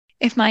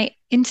if my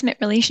intimate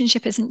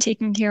relationship isn't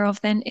taken care of,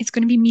 then it's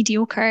going to be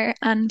mediocre.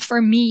 And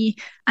for me,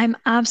 I'm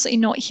absolutely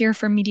not here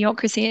for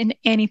mediocrity in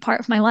any part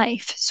of my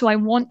life. So I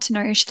want to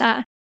nourish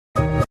that.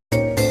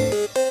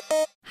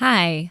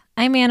 Hi,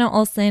 I'm Anna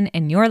Olson,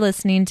 and you're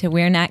listening to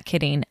We're Not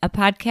Kidding, a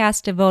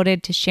podcast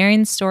devoted to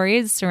sharing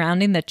stories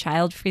surrounding the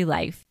child-free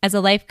life. As a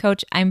life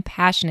coach, I'm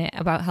passionate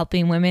about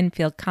helping women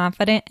feel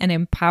confident and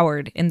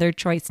empowered in their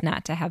choice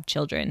not to have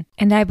children.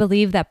 And I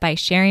believe that by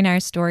sharing our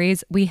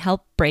stories, we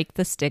help break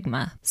the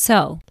stigma.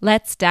 So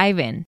let's dive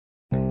in.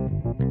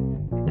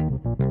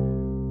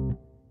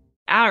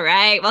 All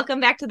right. Welcome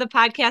back to the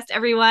podcast,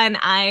 everyone.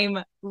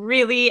 I'm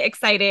really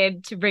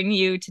excited to bring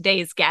you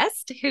today's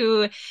guest,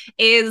 who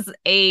is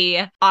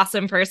a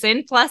awesome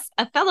person, plus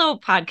a fellow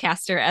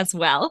podcaster as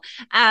well.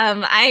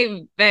 I've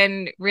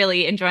been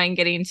really enjoying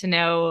getting to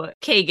know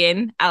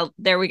Kagan.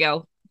 There we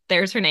go.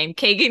 There's her name,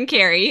 Kagan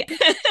Carey,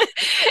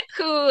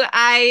 who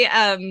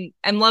I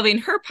am loving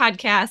her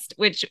podcast,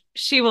 which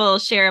she will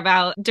share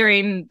about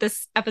during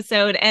this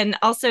episode. And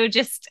also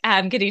just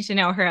getting to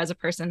know her as a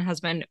person has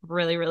been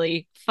really,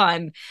 really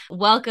fun.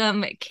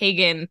 Welcome,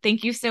 Kagan.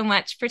 Thank you so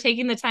much for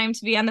taking the time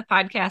to be on the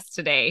podcast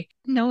today.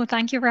 No,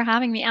 thank you for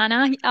having me,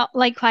 Anna.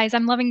 Likewise,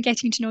 I'm loving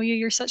getting to know you.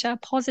 You're such a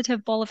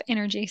positive ball of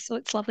energy, so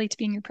it's lovely to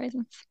be in your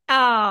presence.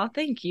 Oh,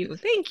 thank you.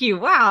 Thank you.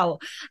 Wow.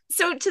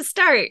 So to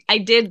start, I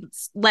did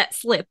let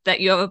slip that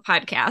you have a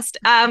podcast.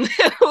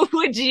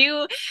 Would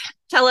you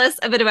tell us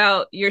a bit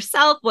about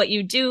yourself, what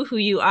you do, who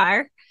you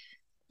are?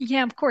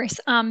 Yeah, of course.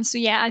 So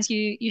yeah, as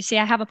you say,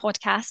 I have a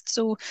podcast.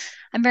 So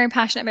I'm very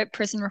passionate about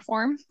prison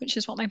reform, which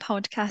is what my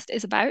podcast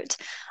is about.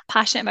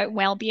 Passionate about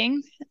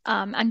well-being,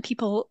 and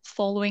people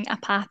following a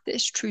path that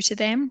is true to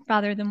them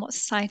rather than what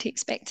society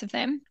expects of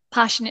them.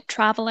 Passionate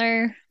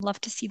traveler, love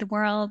to see the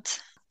world,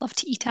 love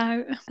to eat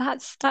out.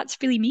 That's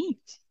really me.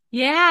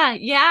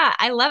 Yeah,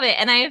 I love it.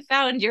 And I have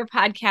found your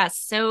podcast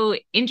so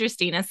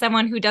interesting as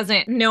someone who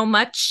doesn't know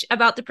much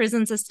about the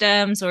prison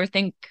systems or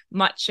think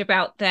much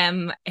about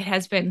them. It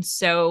has been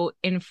so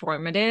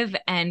informative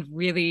and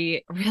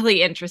really,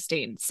 really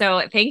interesting.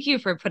 So thank you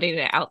for putting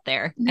it out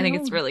there. I think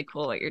it's No, really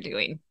cool what you're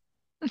doing.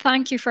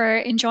 thank you for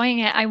enjoying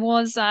it. I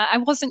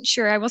wasn't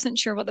sure. I wasn't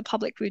sure what the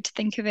public would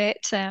think of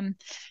it.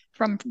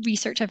 From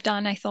research I've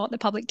done, I thought the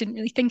public didn't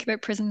really think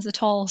about prisons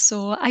at all.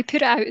 So I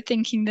put it out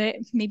thinking that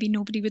maybe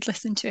nobody would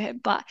listen to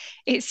it, but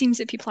it seems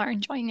that people are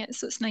enjoying it.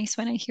 So it's nice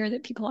when I hear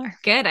that people are.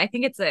 Good. I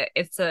think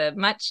it's a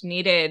much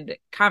needed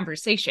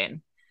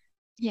conversation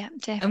Yeah,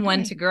 and one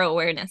definitely. to grow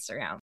awareness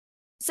around.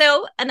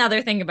 So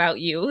another thing about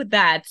you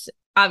that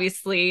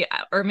obviously,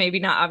 or maybe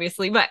not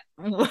obviously, but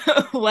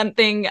one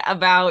thing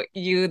about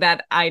you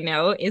that I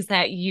know is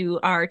that you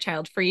are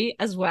child free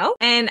as well.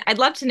 And I'd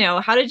love to know,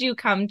 how did you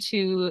come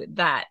to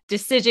that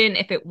decision,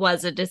 if it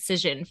was a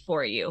decision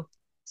for you?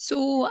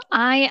 So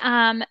I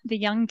am the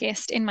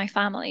youngest in my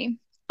family,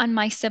 and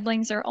my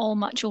siblings are all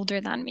much older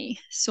than me.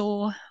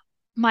 So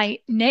my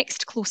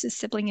next closest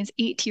sibling is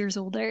 8 years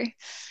older,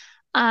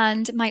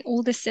 and my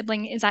oldest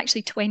sibling is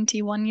actually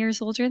 21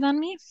 years older than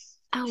me.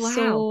 Oh, wow.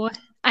 So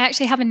I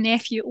actually have a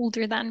nephew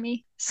older than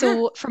me. Huh.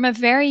 So from a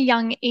very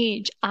young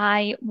age,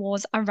 I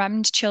was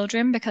around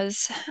children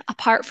because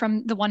apart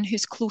from the one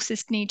who's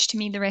closest in age to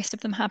me, the rest of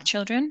them have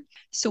children.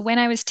 So when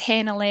I was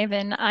 10,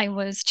 11, I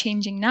was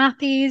changing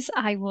nappies,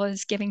 I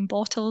was giving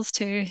bottles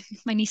to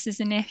my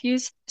nieces and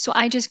nephews. So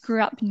I just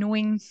grew up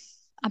knowing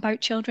about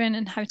children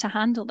and how to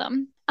handle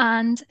them.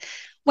 And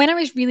when I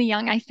was really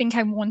young, I think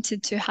I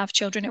wanted to have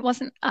children. It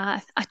wasn't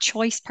a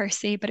choice per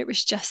se, but it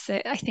was just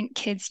that I think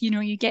kids,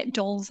 you get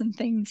dolls and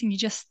things and you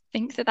just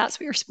think that that's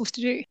what you're supposed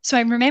to do. So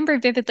I remember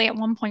vividly at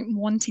one point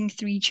wanting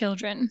 3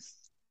 children.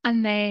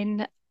 And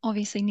then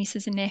obviously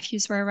nieces and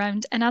nephews were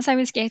around. And as I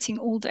was getting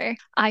older,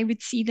 I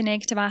would see the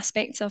negative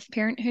aspects of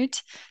parenthood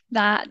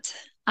that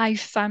I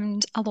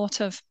found a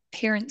lot of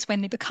parents, when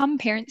they become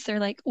parents, they're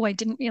like, oh, I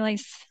didn't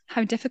realize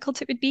how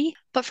difficult it would be.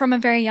 But from a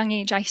very young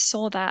age, I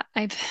saw that.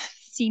 I've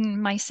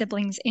seen my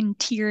siblings in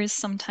tears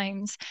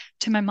sometimes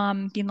to my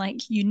mom being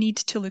like, you need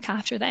to look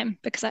after them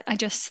because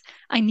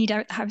I need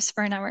out the house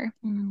for an hour.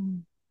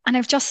 Mm. And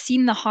I've just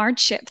seen the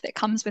hardship that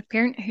comes with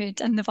parenthood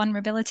and the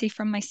vulnerability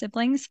from my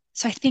siblings.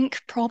 So I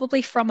think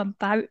probably from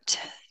about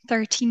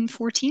 13,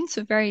 14,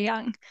 so very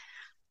young,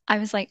 I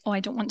was like, oh, I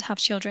don't want to have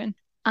children.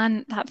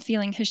 And that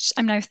feeling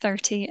I'm now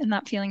 30, and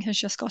that feeling has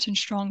just gotten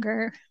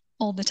stronger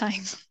all the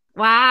time.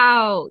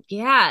 Wow.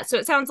 Yeah. So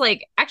it sounds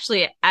like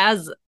actually,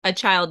 as a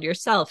child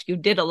yourself, you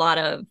did a lot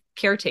of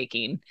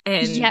caretaking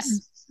and Yeah,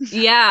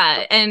 yeah.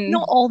 not And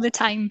all the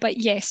time, but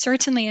yes,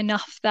 certainly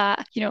enough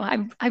that,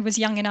 I was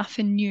young enough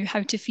and knew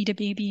how to feed a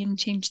baby and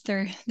change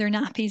their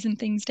nappies and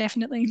things,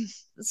 definitely.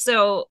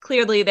 so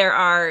clearly, there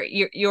are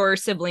your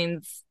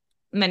siblings,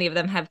 many of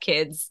them have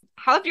kids.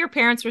 How have your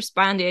parents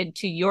responded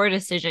to your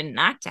decision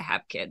not to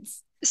have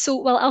kids? So,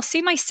 well, I'll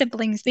say my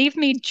siblings, they've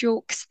made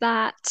jokes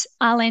that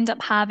I'll end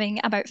up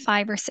having about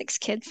 5 or 6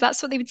 kids. That's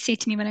what they would say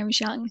to me when I was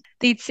young.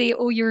 They'd say,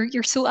 "Oh,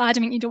 you're so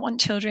adamant you don't want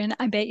children.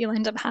 I bet you'll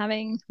end up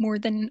having more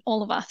than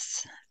all of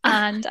us."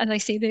 And as I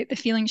say, the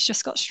feelings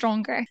just got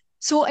stronger.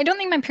 So I don't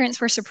think my parents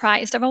were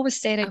surprised. I've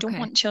always said I don't Okay.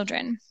 want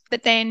children.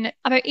 But then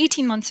about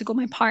 18 months ago,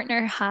 my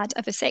partner had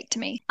a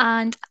vasectomy.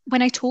 And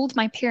when I told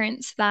my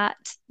parents that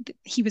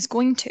he was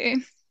going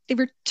to, they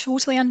were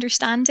totally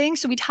understanding.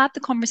 So we'd had the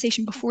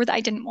conversation before that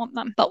I didn't want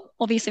them. But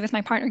obviously, with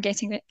my partner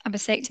getting a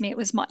vasectomy, it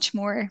was much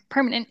more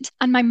permanent.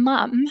 And my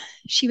mum,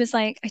 she was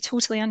like, I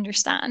totally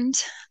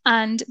understand.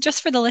 And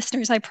just for the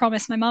listeners, I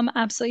promise my mum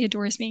absolutely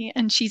adores me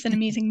and she's an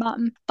amazing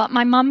mum. But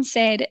my mum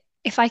said,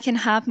 if I can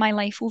have my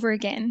life over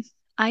again,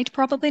 I'd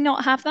probably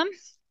not have them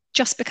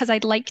just because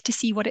I'd like to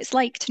see what it's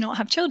like to not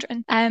have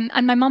children. And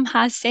my mum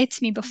has said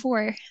to me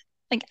before,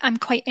 like, I'm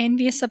quite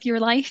envious of your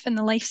life and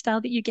the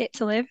lifestyle that you get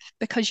to live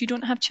because you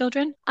don't have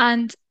children.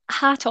 And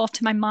hat off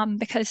to my mum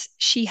because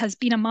she has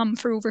been a mum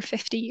for over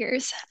 50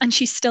 years and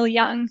she's still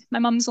young. My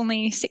mum's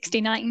only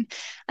 69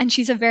 and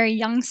she's a very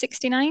young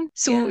 69.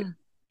 So Yeah.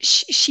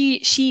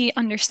 she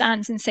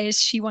understands and says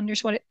she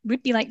wonders what it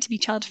would be like to be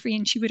child free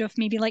and she would have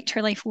maybe liked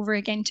her life over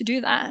again to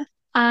do that.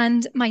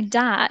 And my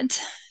dad,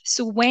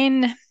 so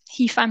when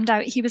he found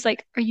out, he was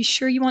like, are you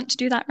sure you want to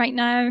do that right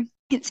now?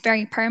 It's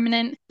very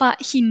permanent, but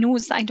he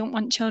knows that I don't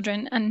want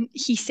children. And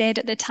he said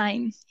at the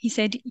time, he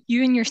said,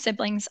 you and your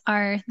siblings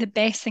are the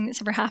best thing that's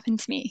ever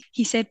happened to me.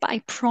 He said, but I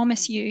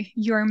promise you,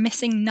 you're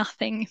missing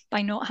nothing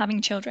by not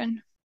having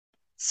children.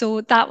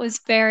 So that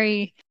was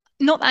very,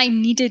 not that I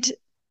needed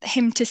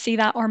him to say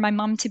that or my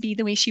mum to be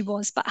the way she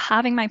was, but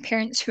having my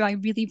parents who I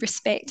really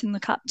respect and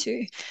look up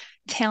to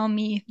tell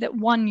me that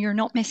one, you're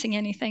not missing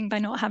anything by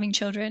not having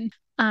children,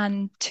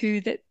 and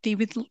two, that they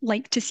would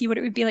like to see what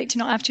it would be like to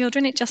not have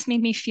children. It just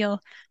made me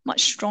feel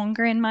much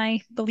stronger in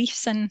my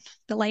beliefs and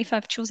the life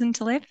I've chosen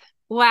to live.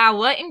 Wow,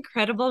 what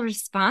incredible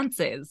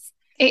responses.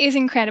 It is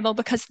incredible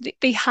because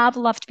they have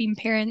loved being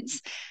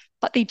parents,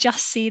 but they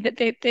just say that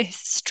the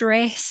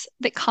stress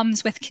that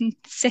comes with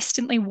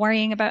consistently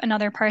worrying about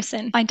another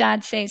person, my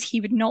dad says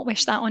he would not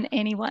wish that on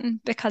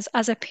anyone because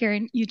as a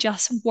parent, you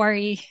just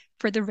worry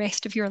for the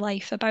rest of your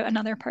life about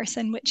another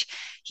person, which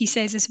he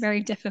says is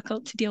very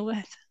difficult to deal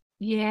with.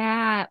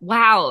 Yeah.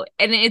 Wow.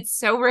 And it's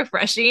so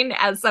refreshing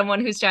as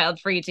someone who's child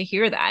free to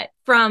hear that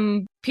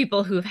from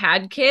people who've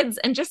had kids.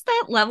 And just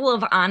that level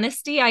of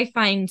honesty I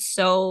find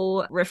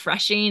so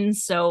refreshing,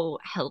 so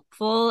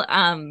helpful.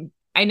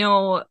 I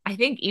know, I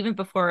think even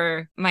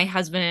before my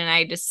husband and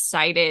I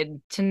decided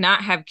to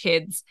not have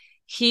kids,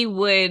 he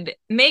would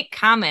make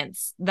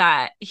comments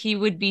that he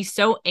would be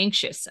so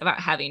anxious about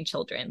having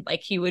children.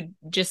 Like he would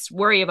just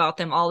worry about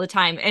them all the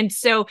time. And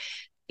so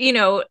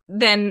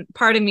then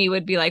part of me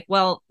would be like,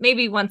 well,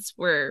 maybe once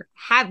we're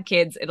have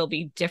kids, it'll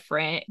be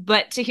different.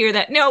 But to hear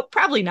that, no,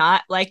 probably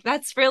not. Like,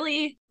 that's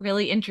really,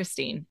 really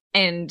interesting.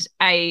 And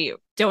I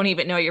don't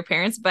even know your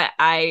parents, but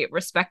I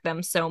respect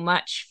them so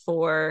much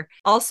for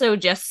also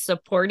just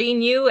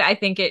supporting you. I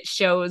think it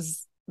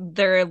shows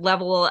their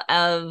level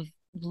of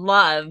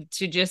love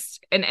to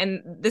just, and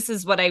this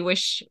is what I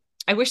wish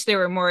there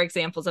were more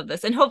examples of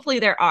this. And hopefully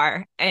there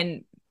are,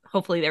 and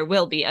hopefully there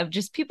will be, of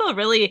just people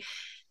really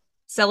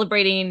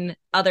celebrating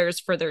others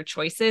for their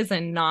choices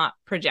and not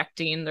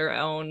projecting their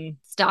own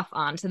stuff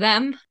onto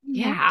them.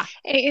 Yeah, Yeah.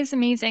 it is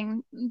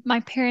amazing.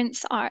 My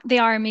parents they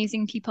are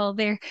amazing people.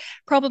 They're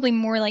probably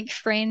more like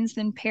friends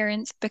than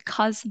parents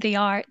because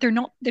they're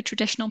not the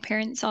traditional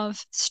parents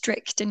of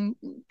strict and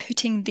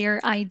putting their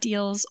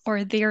ideals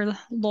or their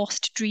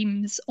lost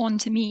dreams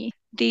onto me.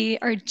 They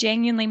are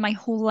genuinely my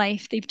whole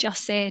life. They've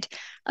just said,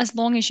 as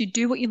long as you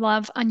do what you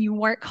love and you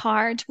work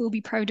hard, we'll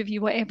be proud of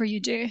you, whatever you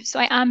do. So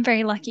I am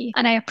very lucky.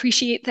 And I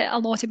appreciate that a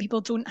lot of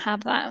people don't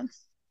have that.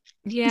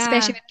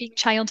 Especially Yeah. with being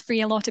child free,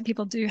 a lot of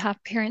people do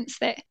have parents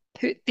that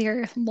put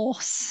their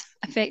loss,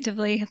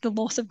 effectively, the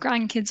loss of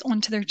grandkids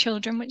onto their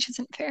children, which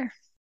isn't fair.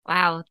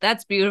 Wow,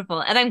 that's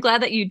beautiful. And I'm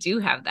glad that you do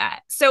have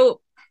that.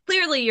 So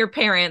clearly your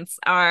parents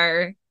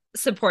are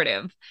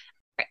supportive.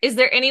 Is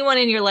there anyone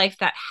in your life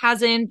that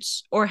hasn't,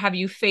 or have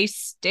you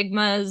faced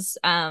stigmas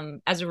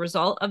as a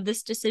result of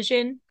this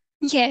decision?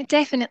 Yeah,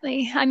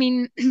 definitely. I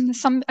mean,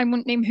 I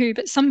won't name who,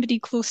 but somebody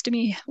close to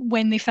me,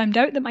 when they found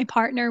out that my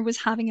partner was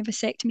having a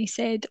vasectomy,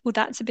 said, "Oh,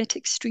 that's a bit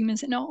extreme,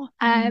 is it not?"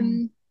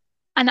 Mm.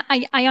 And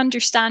I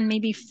understand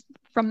maybe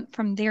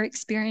from their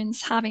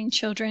experience, having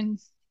children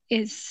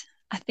is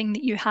a thing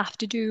that you have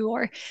to do,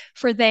 or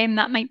for them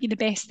that might be the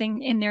best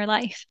thing in their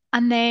life.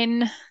 And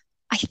then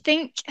I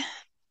think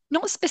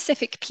not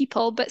specific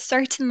people, but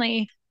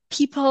certainly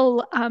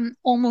people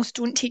almost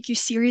don't take you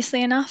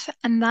seriously enough.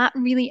 And that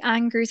really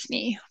angers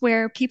me,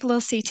 where people will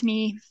say to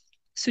me,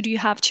 so do you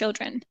have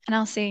children? And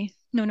I'll say,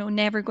 no, no,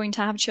 never going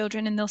to have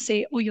children. And they'll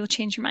say, oh, you'll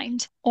change your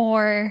mind.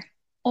 Or,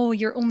 oh,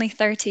 you're only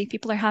 30.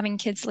 People are having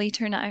kids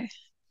later now.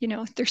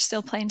 There's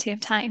still plenty of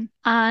time.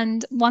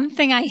 And one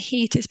thing I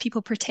hate is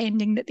people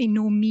pretending that they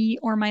know me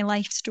or my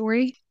life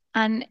story.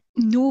 And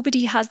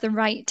nobody has the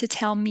right to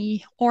tell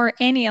me or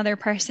any other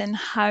person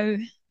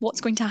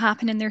what's going to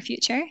happen in their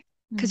future.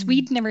 Because Mhm.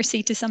 we'd never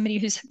say to somebody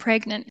who's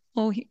pregnant,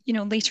 oh,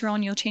 later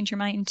on you'll change your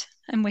mind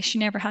and wish you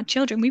never had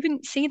children. We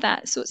wouldn't say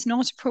that. So it's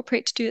not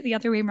appropriate to do it the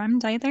other way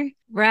around either.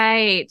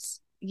 Right.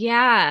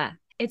 Yeah.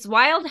 It's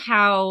wild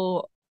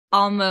how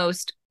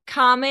almost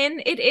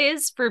common it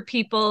is for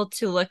people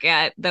to look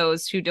at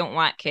those who don't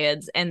want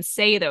kids and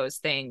say those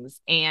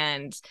things.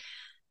 And,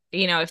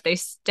 if they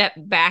step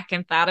back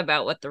and thought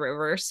about what the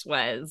reverse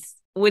was,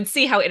 would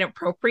see how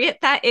inappropriate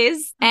that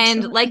is.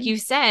 Absolutely. And like you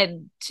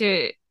said,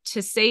 to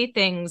say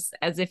things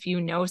as if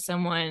you know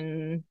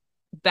someone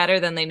better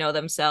than they know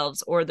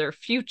themselves or their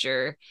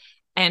future.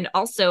 And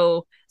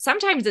also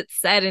sometimes it's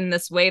said in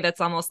this way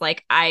that's almost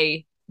like,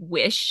 I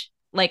wish,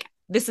 like,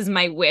 this is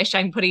my wish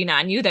I'm putting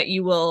on you that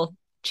you will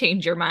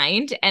change your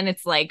mind. And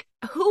it's like,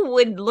 who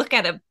would look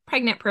at a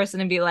pregnant person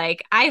and be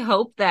like, I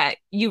hope that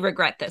you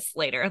regret this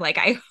later? Like,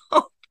 I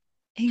hope.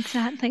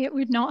 Exactly. It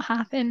would not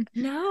happen.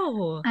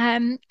 No.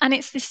 And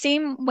it's the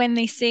same when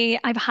they say,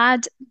 I've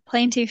had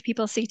plenty of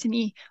people say to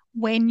me,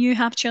 when you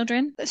have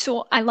children.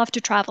 So I love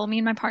to travel. Me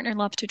and my partner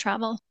love to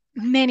travel.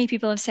 Many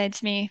people have said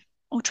to me,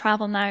 oh,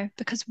 travel now,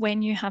 because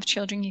when you have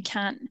children, you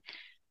can't.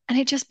 And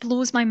it just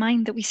blows my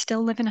mind that we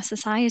still live in a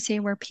society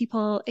where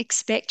people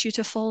expect you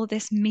to follow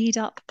this made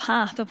up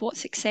path of what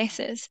success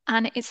is.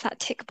 And it's that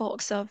tick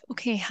box of,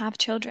 okay, have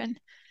children.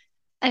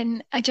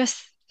 And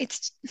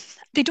it's,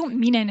 they don't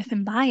mean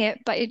anything by it,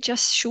 but it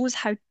just shows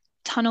how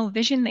tunnel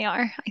vision they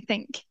are, I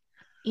think.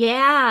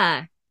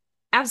 Yeah,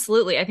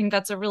 absolutely. I think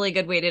that's a really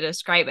good way to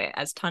describe it,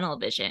 as tunnel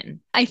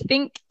vision. I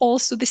think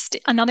also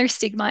another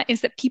stigma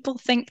is that people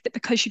think that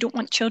because you don't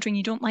want children,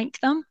 you don't like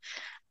them.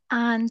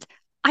 And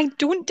I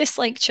don't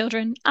dislike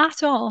children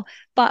at all,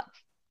 but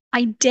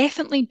I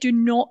definitely do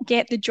not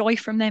get the joy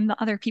from them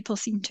that other people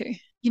seem to.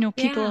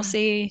 People will Yeah.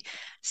 say,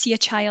 see a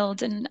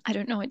child, and I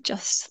don't know, it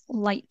just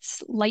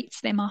lights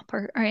them up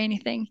or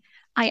anything.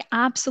 I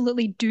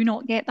absolutely do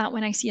not get that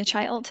when I see a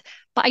child,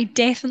 but I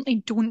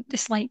definitely don't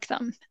dislike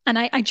them. And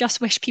I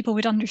just wish people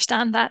would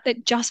understand that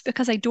just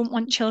because I don't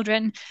want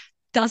children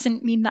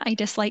doesn't mean that I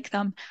dislike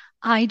them.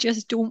 I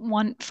just don't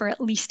want for at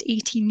least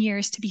 18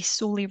 years to be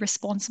solely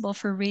responsible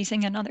for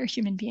raising another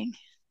human being.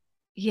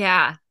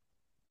 Yeah,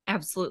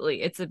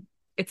 absolutely. It's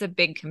a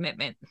big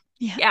commitment.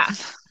 Yeah. Yeah.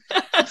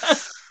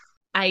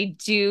 I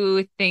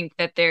do think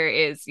that there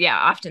is, yeah,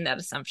 often that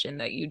assumption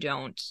that you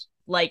don't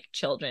like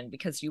children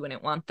because you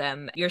wouldn't want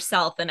them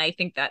yourself. And I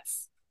think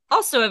that's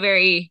also a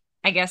very,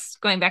 I guess,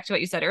 going back to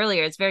what you said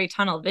earlier, it's very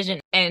tunnel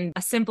vision and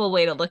a simple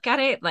way to look at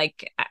it.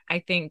 Like, I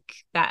think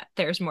that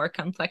there's more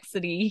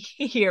complexity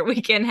here.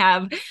 We can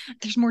have,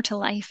 There's more to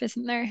life,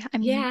 isn't there? I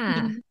mean,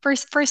 yeah,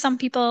 for some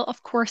people,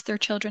 of course, their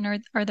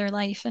children are their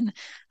life, and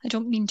I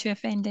don't mean to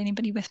offend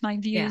anybody with my yeah,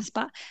 views,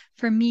 but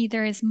for me,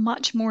 there is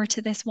much more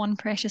to this one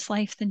precious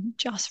life than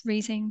just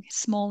raising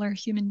smaller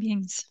human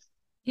beings.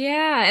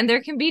 yeah. And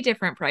there can be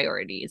different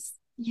priorities.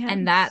 Yeah,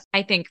 And that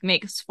I think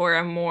makes for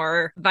a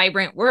more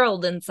vibrant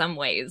world in some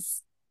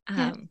ways.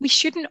 yeah. We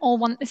shouldn't all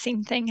want the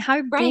same thing. How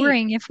Right.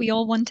 boring if we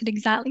all wanted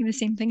exactly the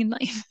same thing in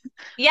life.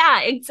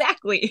 Yeah,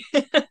 exactly.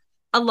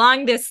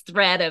 Along this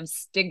thread of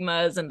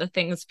stigmas and the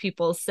things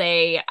people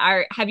say,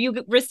 are have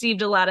you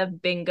received a lot of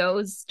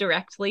bingos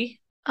directly?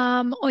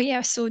 Oh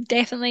yeah, so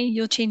definitely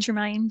you'll change your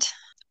mind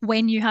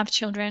when you have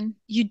children.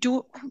 You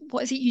don't,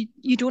 what is it?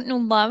 You don't know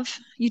love.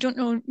 You don't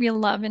know real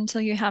love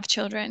until you have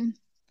children.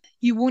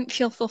 You won't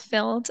feel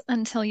fulfilled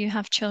until you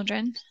have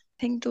children. I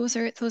think those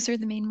are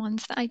the main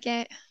ones that I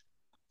get,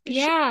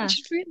 Yeah. which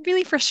is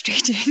really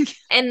frustrating.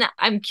 And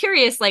I'm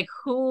curious, like,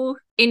 who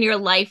in your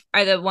life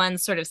are the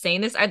ones sort of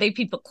saying this? Are they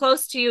people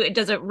close to you?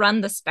 Does it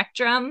run the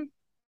spectrum?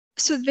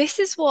 So this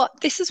is what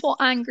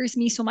angers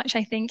me so much,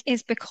 I think,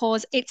 is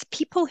because it's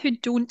people who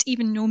don't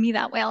even know me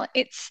that well.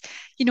 It's,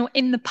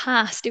 in the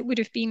past, it would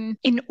have been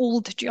in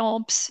old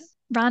jobs,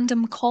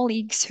 random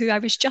colleagues who I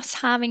was just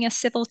having a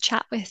civil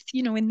chat with,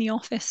 in the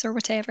office or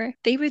whatever.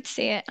 They would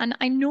say it, and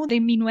I know they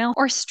mean well.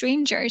 Or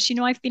strangers,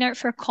 I've been out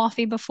for a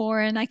coffee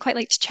before and I quite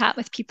like to chat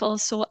with people,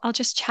 so I'll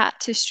just chat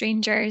to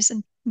strangers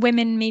and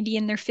women maybe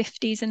in their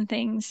 50s and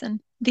things,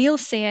 and they'll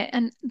say it,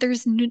 and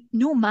there's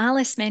no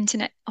malice meant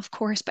in it, of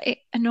course, but it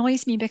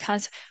annoys me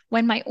because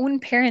when my own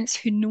parents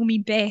who know me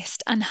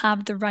best and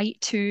have the right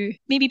to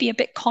maybe be a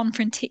bit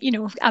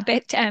a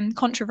bit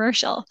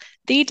controversial,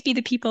 they'd be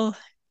the people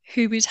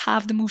who would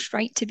have the most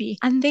right to be.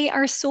 And they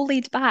are so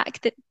laid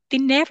back that they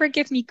never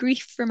give me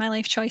grief for my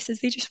life choices.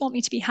 They just want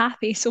me to be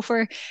happy. So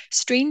for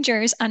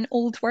strangers and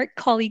old work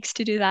colleagues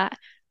to do that,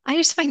 I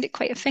just find it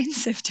quite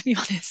offensive, to be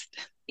honest.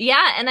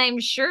 Yeah, and I'm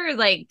sure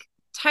like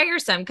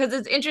tiresome because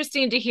it's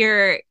interesting to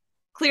hear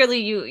clearly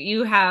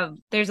you have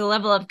there's a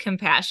level of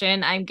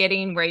compassion I'm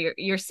getting where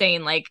you're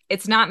saying like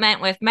it's not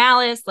meant with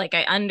malice, like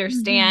I Mhm.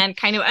 understand,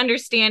 kind of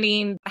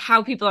understanding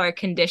how people are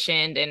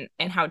conditioned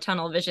and how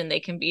tunnel vision they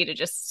can be to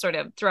just sort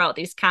of throw out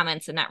these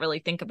comments and not really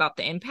think about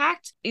the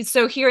impact.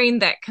 So hearing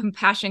that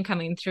compassion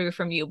coming through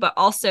from you, but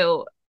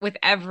also with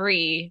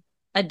every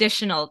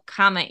additional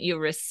comment you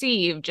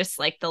receive, just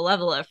like the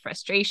level of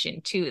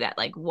frustration too, that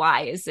like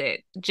why is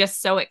it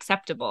just so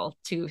acceptable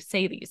to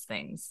say these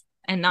things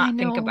and I not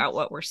think know, about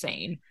what we're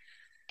saying?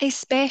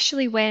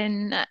 especially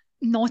when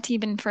not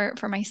even for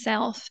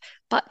myself,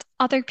 but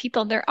other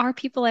people, there are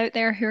people out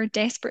there who are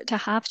desperate to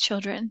have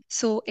children.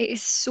 So it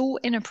is so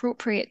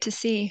inappropriate to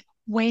say,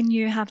 when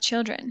you have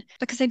children.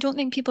 Because I don't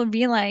think people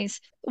realize,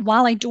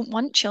 while I don't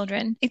want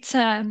children, it's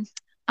a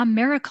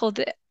miracle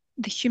that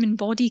the human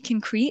body can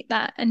create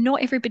that, and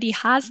not everybody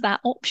has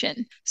that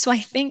option. So I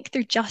think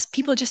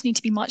people just need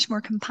to be much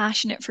more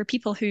compassionate for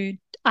people who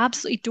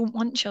absolutely don't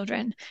want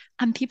children,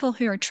 and people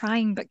who are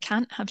trying but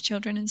can't have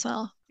children as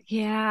well.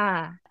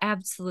 Yeah,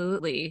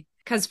 absolutely.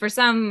 Because for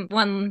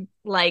someone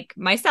like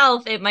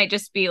myself, it might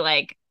just be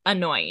like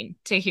annoying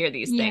to hear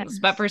these Yeah, things.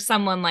 But for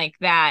someone like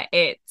that,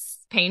 it's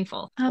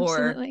painful. Or,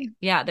 absolutely.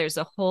 yeah, there's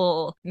a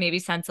whole maybe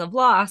sense of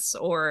loss,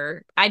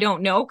 or I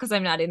don't know because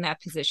I'm not in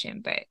that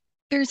position. But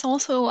There's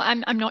also,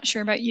 I'm not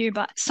sure about you,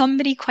 but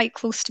somebody quite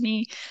close to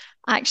me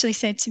actually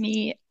said to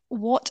me,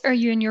 "What are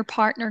you and your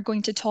partner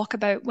going to talk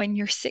about when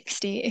you're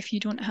 60 if you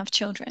don't have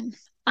children?"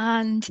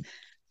 And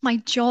my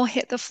jaw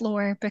hit the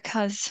floor,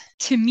 because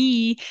to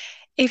me,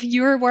 if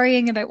you're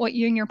worrying about what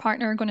you and your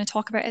partner are going to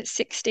talk about at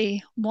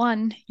 60,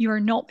 one, you're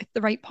not with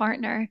the right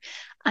partner.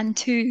 And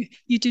two,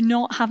 you do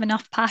not have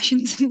enough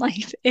passions in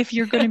life if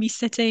you're going to be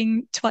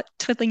sitting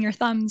twiddling your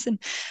thumbs.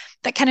 And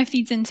that kind of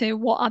feeds into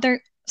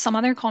some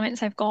other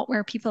comments I've got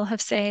where people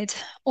have said,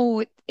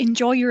 "Oh,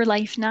 enjoy your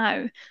life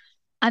now,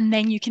 and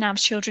then you can have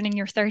children in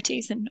your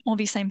 30s." And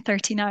obviously, I'm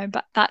 30 now,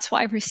 but that's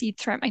what I've received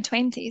throughout my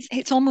 20s.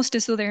 It's almost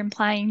as though they're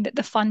implying that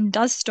the fun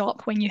does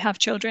stop when you have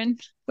children,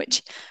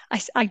 which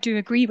I do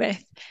agree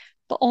with.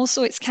 But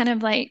also, it's kind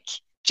of like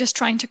just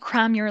trying to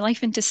cram your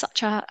life into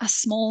such a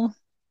small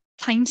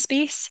time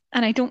space.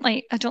 And I don't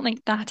like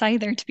that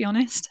either, to be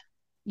honest.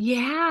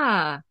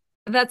 yeah,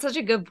 that's such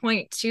a good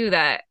point, too,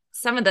 that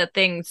some of the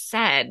things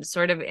said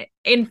sort of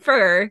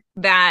infer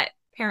that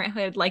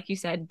parenthood, like you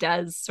said,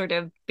 does sort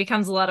of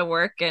becomes a lot of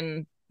work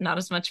and not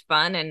as much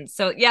fun. And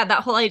so, yeah,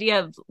 that whole idea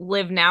of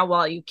live now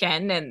while you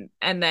can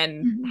and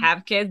then Mhm.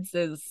 have kids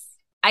is,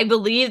 I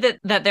believe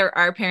that there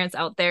are parents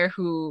out there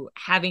who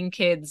having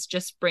kids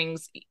just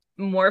brings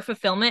more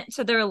fulfillment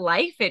to their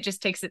life. It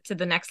just takes it to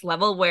the next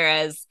level.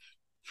 Whereas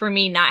for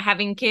me, not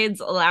having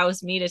kids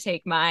allows me to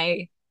take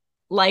my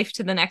life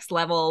to the next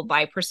level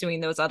by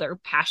pursuing those other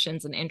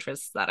passions and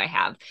interests that I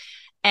have.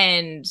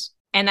 And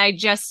I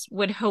just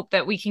would hope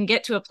that we can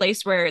get to a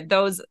place where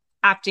those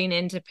opting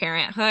into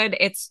parenthood,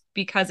 it's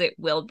because it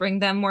will bring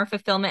them more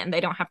fulfillment and they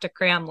don't have to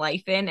cram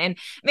life in. And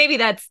maybe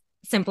that's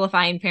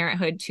simplifying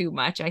parenthood too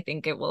much. I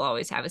think it will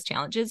always have its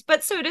challenges,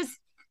 but so does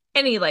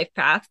any life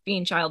path.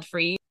 Being child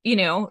free,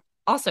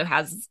 also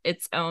has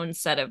its own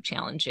set of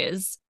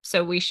challenges.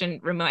 So we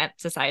shouldn't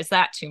romanticize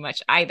that too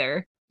much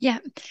either. Yeah,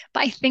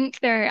 but I think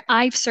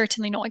I've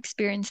certainly not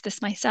experienced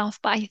this myself,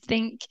 but I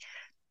think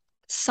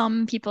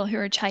some people who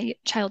are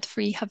child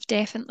free have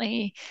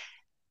definitely,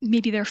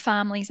 maybe their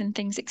families and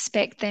things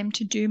expect them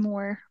to do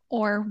more,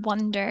 or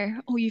wonder,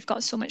 "Oh, you've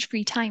got so much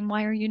free time.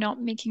 Why are you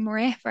not making more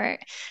effort?"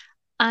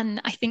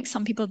 And I think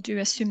some people do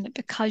assume that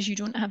because you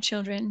don't have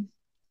children,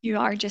 you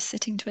are just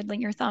sitting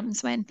twiddling your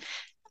thumbs, when,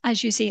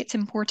 as you say, it's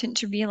important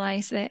to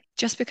realize that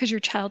just because you're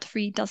child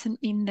free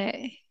doesn't mean that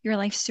your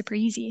life's super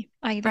easy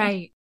either.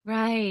 Right,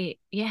 right.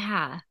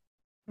 Yeah.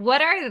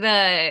 What are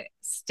the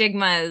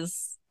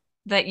stigmas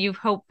that you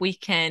hope we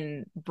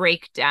can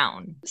break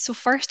down? So,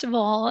 first of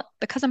all,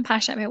 because I'm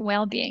passionate about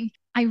well-being,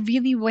 I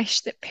really wish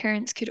that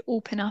parents could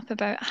open up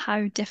about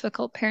how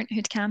difficult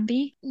parenthood can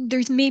be.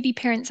 There's maybe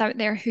parents out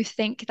there who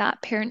think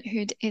that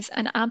parenthood is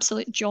an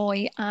absolute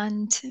joy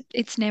and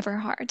it's never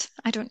hard.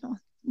 I don't know.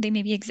 They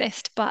maybe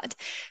exist, but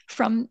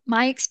from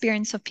my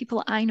experience of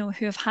people I know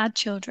who have had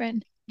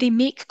children, they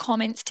make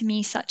comments to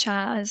me such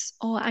as,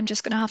 "Oh, I'm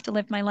just going to have to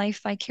live my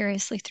life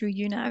vicariously through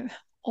you now."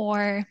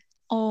 Or,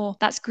 "Oh,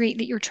 that's great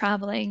that you're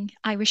traveling.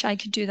 I wish I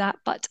could do that,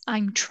 but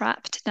I'm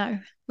trapped now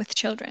with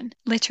children."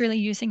 Literally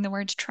using the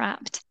word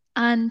trapped.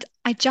 And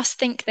I just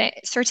think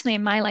that certainly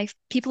in my life,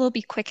 people will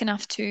be quick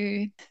enough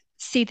to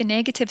say the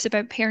negatives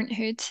about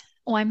parenthood.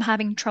 "Oh, I'm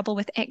having trouble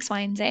with X, Y,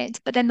 and Z."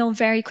 But then they'll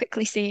very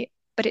quickly say,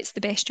 "But it's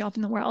the best job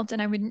in the world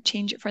and I wouldn't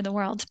change it for the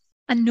world."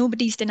 And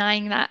nobody's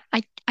denying that.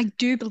 I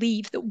do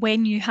believe that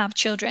when you have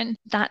children,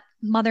 that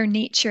mother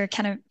nature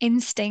kind of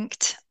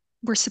instinct,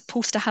 we're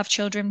supposed to have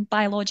children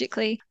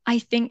biologically. I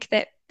think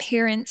that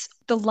parents,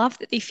 the love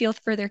that they feel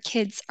for their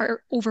kids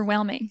are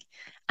overwhelming.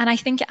 And I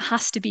think it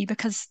has to be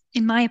because,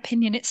 in my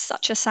opinion, it's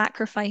such a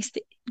sacrifice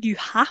that you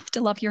have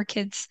to love your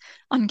kids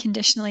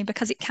unconditionally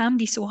because it can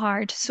be so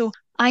hard. So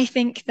I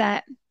think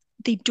that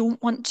they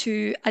don't want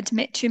to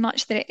admit too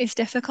much that it is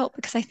difficult,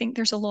 because I think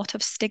there's a lot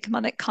of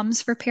stigma that comes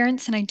for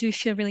parents, and I do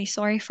feel really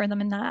sorry for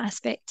them in that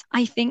aspect.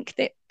 I think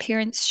that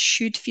parents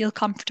should feel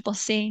comfortable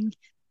saying,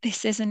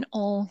 "This isn't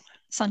all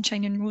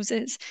sunshine and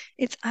roses.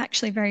 It's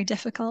actually very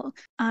difficult,"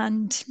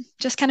 and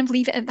just kind of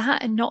leave it at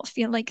that and not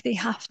feel like they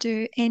have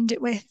to end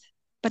it with,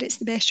 "But it's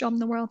the best job in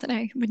the world and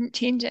I wouldn't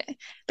change it."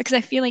 Because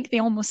I feel like they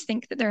almost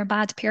think that they're a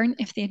bad parent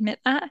if they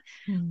admit that,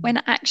 Hmm. when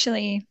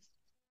actually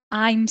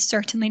I'm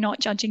certainly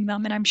not judging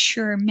them, and I'm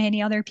sure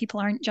many other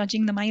people aren't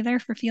judging them either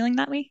for feeling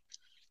that way.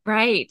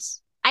 Right.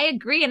 I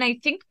agree. And I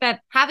think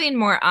that having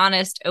more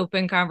honest,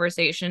 open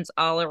conversations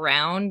all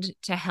around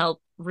to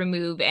help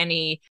remove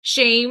any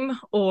shame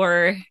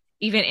or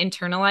even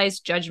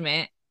internalized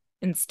judgment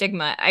and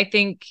stigma, I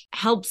think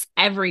helps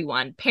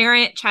everyone,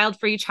 parent, child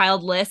free,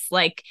 childless,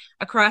 like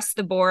across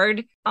the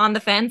board, on the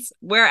fence,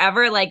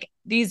 wherever. Like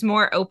these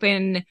more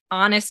open,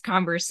 honest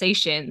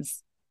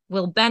conversations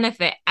will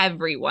benefit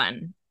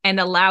everyone and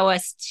allow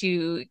us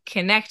to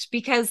connect,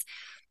 because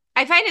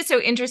I find it so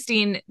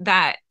interesting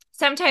that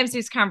sometimes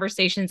these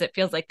conversations, it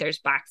feels like there's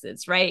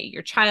boxes, right?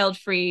 You're child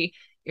free,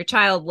 you're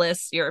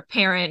childless, you're a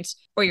parent,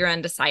 or you're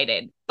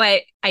undecided.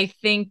 But I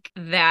think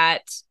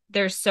that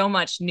there's so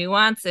much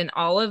nuance in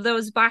all of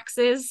those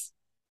boxes.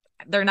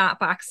 They're not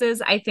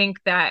boxes. I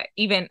think that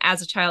even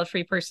as a child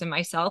free person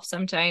myself,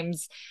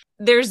 sometimes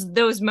there's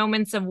those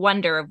moments of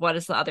wonder of what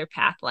is the other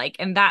path like.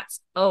 And that's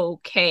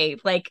okay.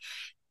 Like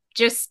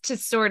just to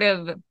sort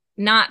of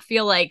not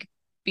feel like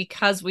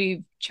because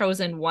we've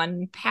chosen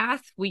one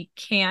path, we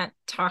can't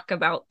talk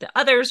about the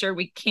others, or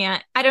we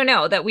can't, I don't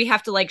know, that we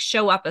have to like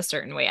show up a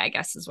certain way, I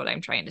guess is what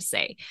I'm trying to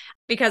say.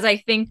 Because I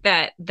think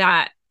that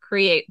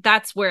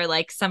that's where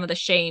like some of the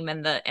shame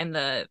and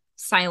the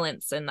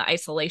silence and the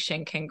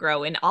isolation can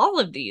grow in all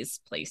of these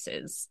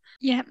places.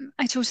 Yeah,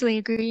 I totally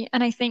agree.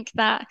 And I think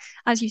that,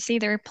 as you say,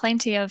 there are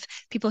plenty of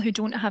people who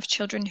don't have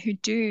children who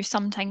do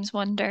sometimes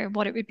wonder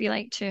what it would be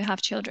like to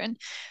have children.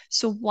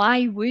 So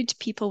why would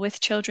people with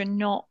children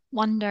not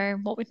wonder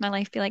what would my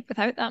life be like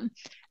without them?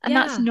 And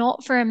that's Yeah.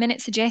 not for a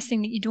minute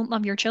suggesting that you don't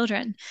love your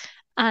children.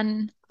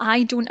 And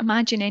I don't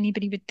imagine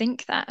anybody would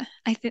think that.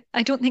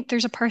 I don't think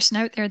there's a person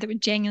out there that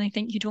would genuinely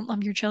think you don't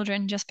love your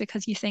children just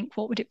because you think,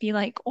 what would it be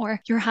like?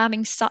 Or you're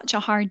having such a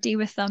hard day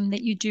with them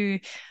that you do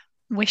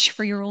wish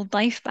for your old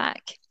life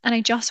back. And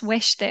I just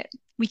wish that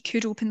we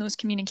could open those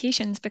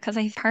communications, because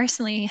I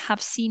personally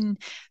have seen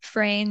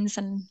friends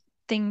and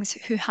things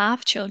who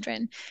have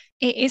children.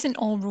 It isn't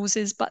all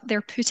roses, but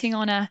they're putting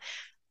on a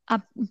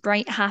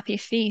bright, happy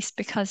face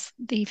because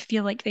they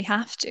feel like they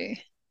have to.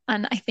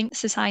 And I think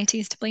society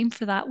is to blame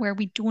for that, where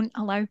we don't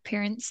allow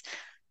parents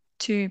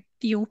to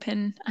be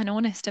open and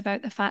honest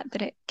about the fact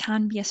that it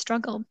can be a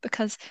struggle,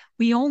 because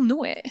we all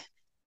know it.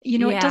 You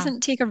know, it Yeah.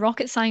 doesn't take a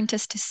rocket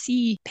scientist to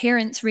see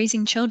parents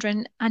raising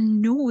children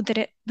and know that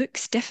it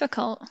looks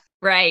difficult.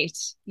 Right.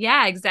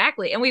 Yeah,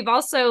 exactly. And we've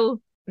also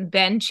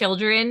been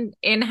children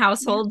in Yeah,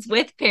 households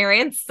with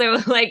parents. So,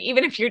 like,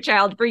 even if you're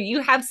child free,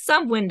 you have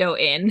some window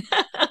in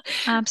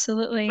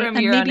absolutely. from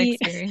And your own maybe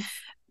experience.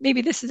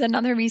 maybe this is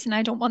another reason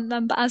I don't want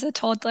them, but as a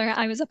toddler,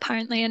 I was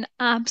apparently an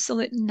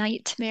absolute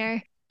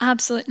nightmare.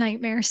 Absolute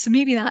nightmare. So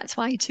maybe that's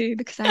why too,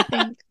 because I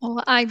think,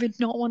 oh, I would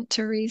not want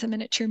to raise a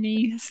miniature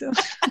me. So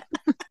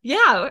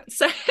Yeah.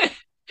 So,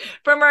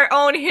 from our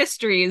own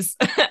histories,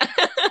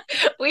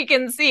 we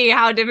can see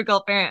how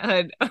difficult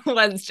parenthood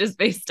was just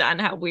based on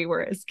how we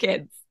were as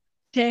kids.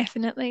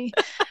 definitely.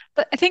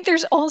 But I think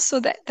there's also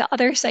the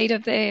other side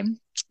of the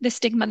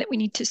stigma that we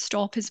need to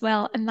stop as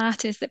well, and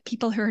that is that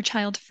people who are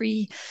child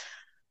free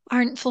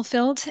aren't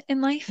fulfilled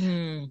in life.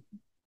 Mm.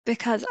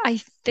 Because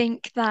I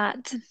think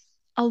that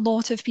a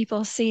lot of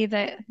people say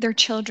that their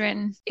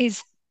children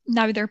is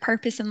now their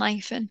purpose in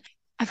life. And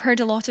I've heard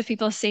a lot of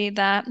people say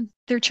that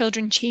their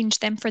children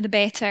changed them for the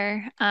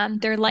better and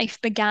their life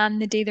began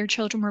the day their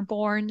children were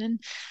born. And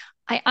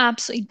I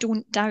absolutely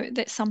don't doubt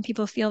that some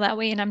people feel that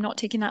way, and I'm not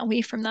taking that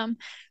away from them.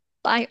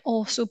 But I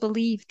also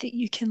believe that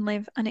you can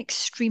live an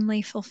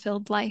extremely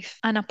fulfilled life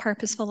and a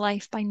purposeful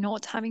life by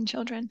not having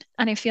children.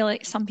 And I feel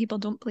like some people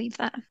don't believe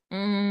that.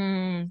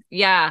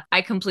 Yeah,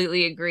 I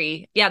completely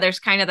agree. Yeah,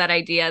 there's kind of that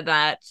idea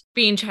that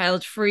being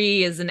child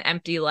free is an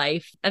empty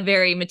life, a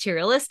very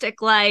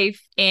materialistic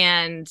life.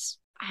 And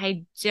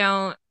I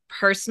don't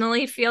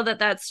personally feel that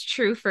that's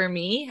true for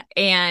me.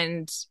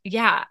 And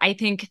yeah, I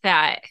think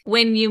that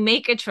when you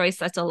make a choice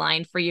that's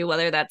aligned for you,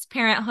 whether that's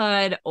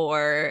parenthood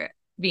or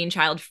being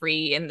child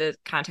free in the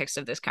context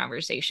of this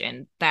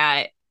conversation,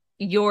 that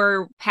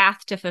your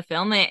path to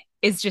fulfillment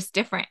is just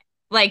different.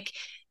 Like,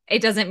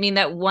 it doesn't mean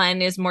that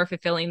one is more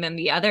fulfilling than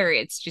the other.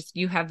 It's just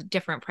you have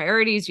different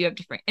priorities, you have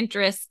different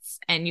interests,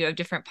 and you have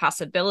different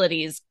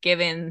possibilities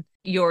given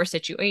your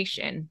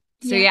situation.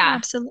 So, Yeah, yeah,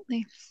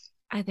 absolutely.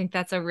 I think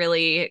that's a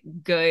really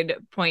good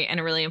point and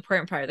a really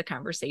important part of the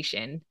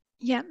conversation.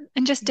 Yeah,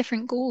 and just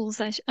different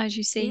goals, as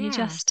you say. You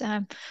Yeah. just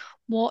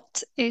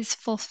what is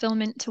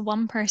fulfillment to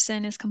one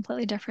person is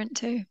completely different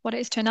to what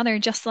it is to another.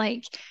 Just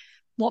like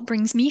what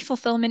brings me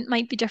fulfillment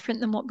might be different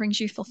than what brings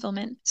you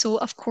fulfillment. So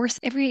of course,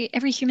 every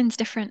human's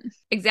different.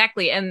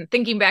 Exactly. And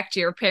thinking back to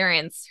your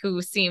parents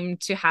who seem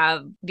to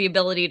have the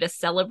ability to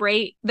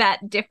celebrate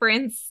that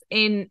difference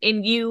in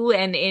you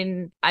and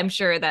in, I'm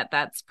sure that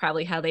that's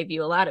probably how they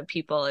view a lot of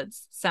people. It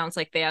sounds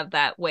like they have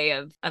that way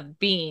of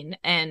being,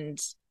 and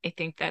I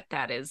think that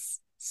that is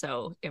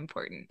so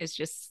important. It's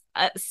just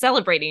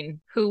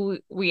celebrating who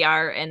we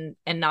are and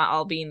not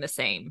all being the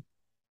same.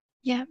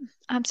 Yeah,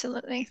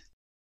 absolutely.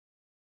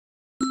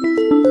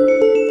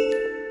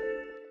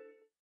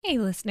 Hey,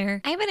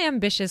 listener, I have an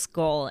ambitious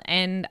goal,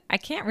 and I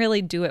can't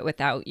really do it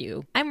without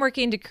you. I'm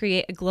working to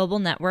create a global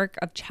network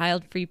of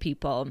child-free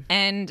people,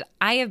 and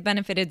I have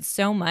benefited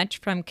so much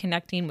from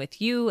connecting with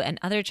you and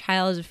other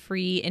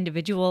child-free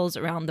individuals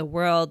around the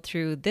world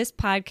through this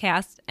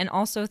podcast and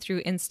also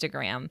through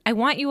Instagram. I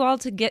want you all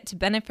to get to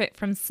benefit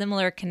from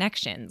similar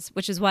connections,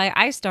 which is why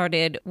I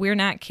started We're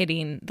Not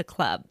Kidding, the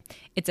club.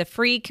 It's a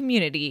free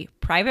community,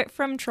 private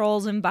from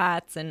trolls and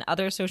bots and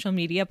other social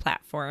media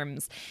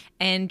platforms,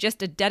 and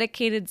just a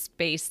dedicated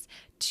space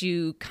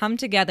to come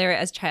together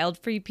as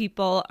child-free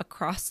people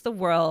across the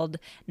world,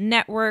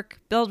 network,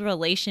 build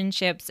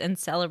relationships, and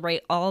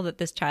celebrate all that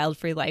this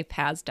child-free life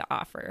has to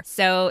offer.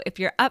 So if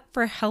you're up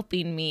for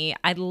helping me,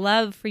 I'd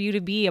love for you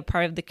to be a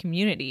part of the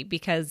community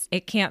because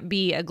it can't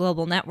be a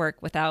global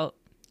network without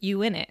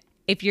you in it.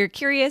 If you're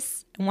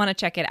curious and want to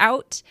check it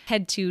out,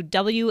 head to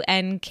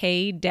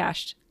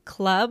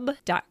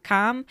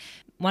WNK-club.com.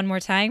 One more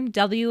time,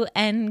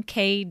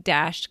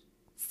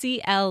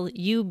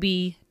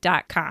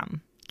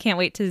 WNK-club.com. Can't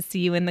wait to see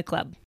you in the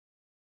club.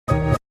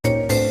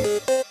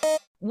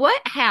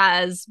 What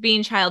has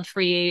being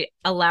child-free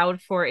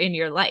allowed for in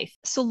your life?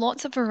 So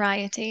lots of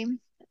variety.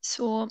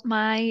 So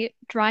my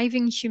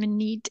driving human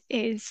need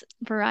is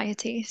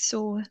variety.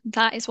 So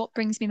that is what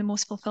brings me the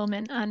most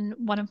fulfillment. And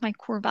one of my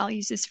core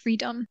values is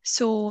freedom.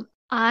 So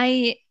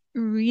I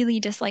really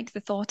dislike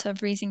the thought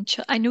of raising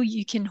children. I know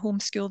you can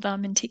homeschool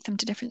them and take them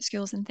to different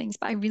schools and things,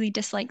 but I really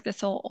dislike the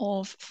thought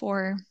of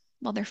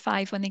they're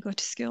 5 when they go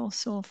to school.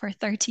 So for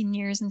 13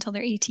 years until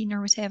they're 18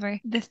 or whatever,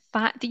 the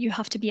fact that you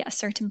have to be at a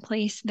certain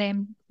place,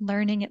 them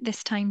learning at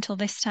this time till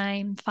this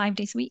time, 5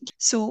 days a week.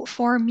 So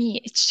for me,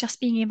 it's just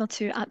being able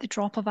to, at the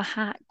drop of a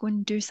hat, go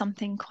and do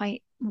something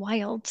quite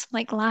wild.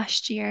 Like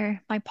last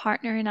year, my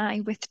partner and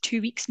I, with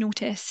 2 weeks'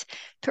 notice,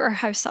 put our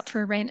house up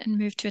for rent and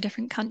moved to a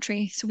different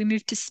country. So we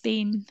moved to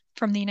Spain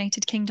from the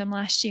United Kingdom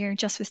last year,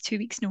 just with 2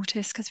 weeks'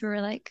 notice, because we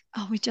were like,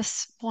 oh, we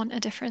just want a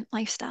different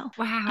lifestyle.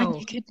 Wow. And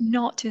you could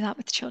not do that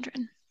with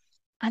children.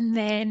 And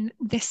then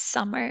this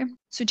summer,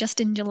 so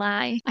just in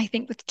July, I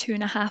think with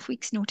 2.5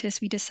 weeks'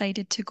 notice, we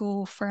decided to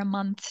go for a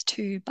month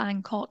to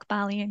Bangkok,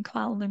 Bali, and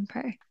Kuala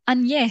Lumpur.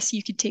 And yes,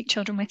 you could take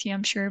children with you,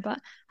 I'm sure, but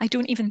I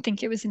don't even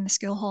think it was in the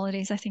school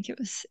holidays. I think it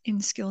was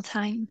in school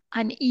time.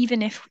 And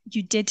even if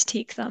you did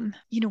take them,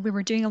 we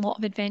were doing a lot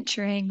of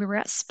adventuring. We were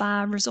at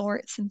spa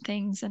resorts and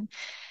things, and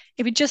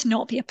it would just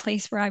not be a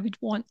place where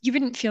you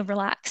wouldn't feel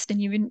relaxed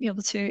and you wouldn't be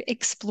able to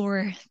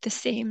explore the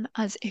same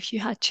as if you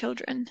had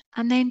children.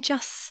 And then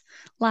just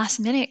last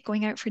minute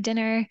going out for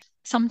dinner,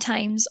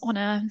 sometimes on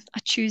a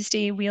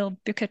Tuesday, we'll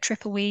book a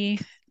trip away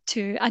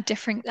to a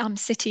different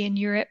city in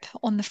Europe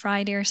on the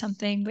Friday or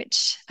something,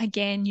 which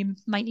again, you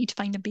might need to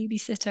find a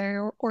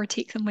babysitter or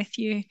take them with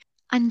you.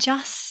 And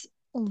just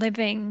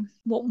living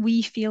what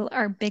we feel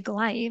are big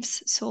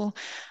lives. So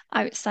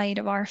outside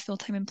of our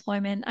full-time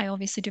employment, I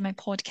obviously do my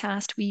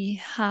podcast. We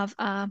have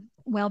a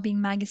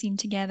wellbeing magazine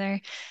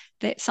together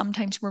that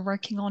sometimes we're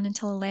working on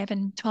until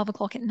 11, 12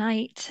 o'clock at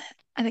night.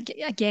 And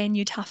again,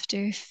 you'd have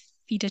to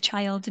feed a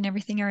child and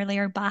everything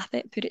earlier, bath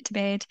it, put it to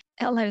bed.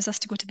 It allows us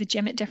to go to the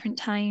gym at different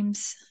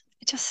times.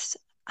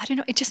 I don't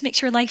know, it just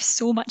makes your life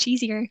so much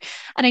easier.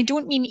 And I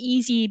don't mean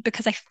easy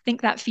because I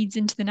think that feeds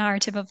into the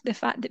narrative of the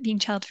fact that being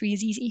child-free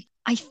is easy.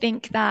 I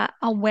think that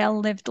a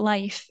well-lived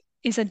life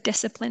is a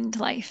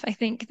disciplined life. I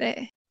think that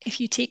if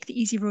you take the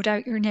easy road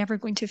out, you're never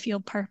going to feel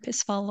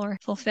purposeful or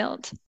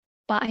fulfilled.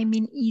 But I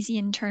mean easy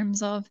in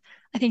terms of,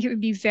 I think it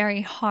would be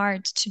very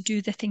hard to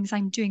do the things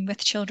I'm doing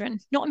with children.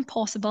 Not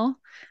impossible,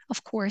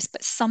 of course,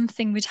 but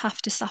something would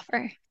have to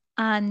suffer.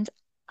 And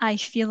I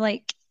feel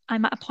like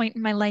I'm at a point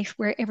in my life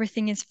where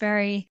everything is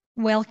very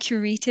well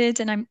curated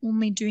and I'm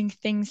only doing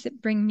things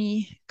that bring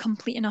me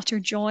complete and utter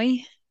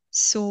joy.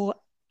 So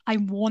I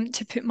want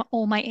to put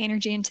all my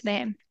energy into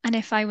them. And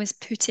if I was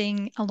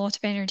putting a lot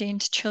of energy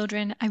into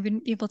children, I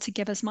wouldn't be able to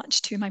give as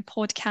much to my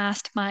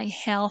podcast, my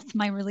health,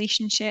 my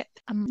relationship,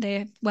 and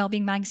the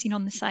wellbeing magazine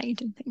on the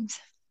side and things.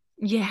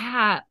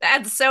 Yeah,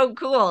 that's so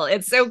cool.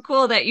 It's so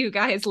cool that you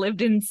guys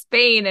lived in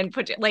Spain and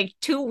put like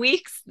 2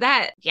 weeks.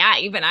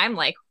 Even I'm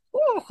like,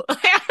 ooh,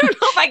 I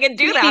don't know if I could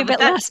do Maybe that. A bit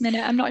last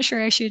minute. I'm not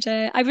sure I should.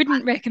 I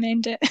wouldn't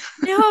recommend it.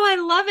 No, I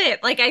love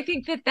it. Like, I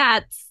think that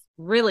that's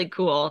really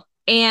cool.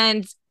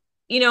 And,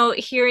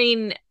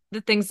 hearing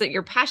the things that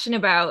you're passionate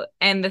about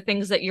and the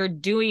things that you're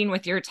doing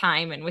with your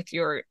time and with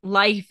your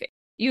life.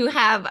 You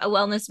have a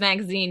wellness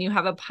magazine, you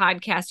have a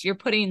podcast, you're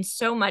putting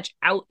so much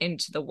out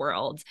into the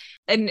world.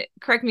 And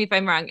correct me if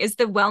I'm wrong, is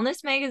the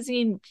wellness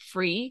magazine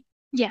free?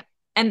 Yeah.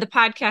 And the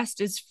podcast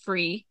is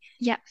free?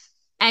 Yeah.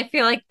 I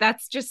feel like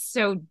that's just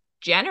so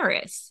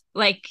generous.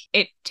 Like,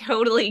 it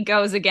totally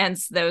goes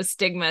against those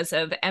stigmas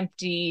of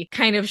empty,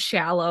 kind of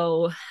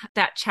shallow,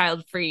 that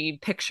child-free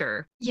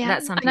picture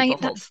that some people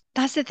hold.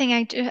 That's the thing.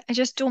 I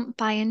just don't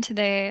buy into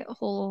the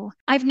whole.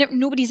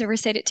 Nobody's ever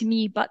said it to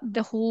me, but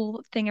the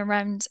whole thing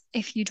around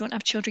if you don't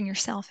have children, you're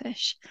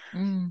selfish.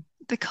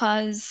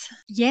 Because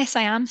yes,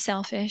 I am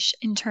selfish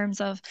in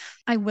terms of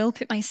I will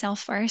put myself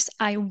first.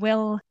 I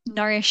will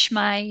nourish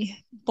my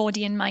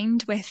body and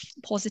mind with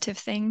positive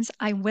things.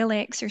 I will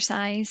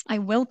exercise. I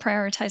will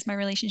prioritize my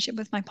relationship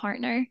with my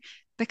partner.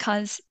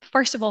 Because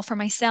first of all, for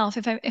myself,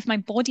 if my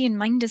body and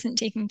mind isn't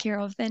taken care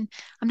of, then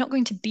I'm not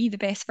going to be the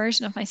best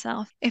version of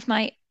myself. If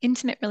my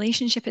intimate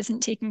relationship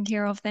isn't taken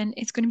care of, then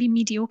it's going to be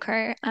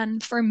mediocre.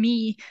 And for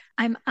me,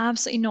 I'm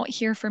absolutely not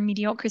here for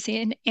mediocrity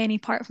in any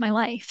part of my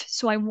life.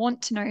 So I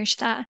want to nourish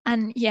that.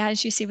 And yeah,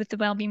 as you say, with the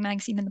Wellbeing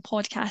Magazine and the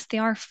podcast, they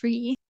are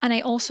free. And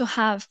I also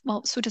have,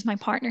 well, so does my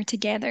partner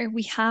together.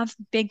 We have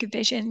big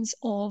visions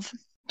of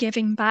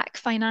giving back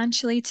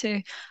financially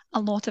to a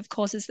lot of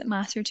causes that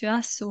matter to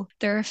us. So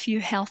there are a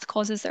few health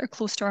causes that are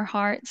close to our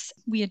hearts.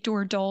 We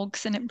adore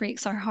dogs and it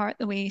breaks our heart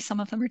the way some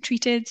of them are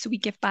treated. So we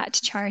give back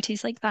to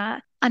charities like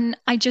that. And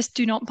I just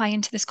do not buy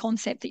into this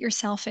concept that you're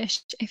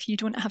selfish if you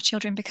don't have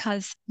children,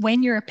 because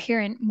when you're a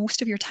parent,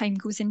 most of your time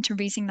goes into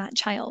raising that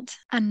child.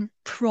 And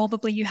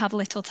probably you have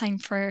little time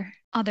for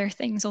other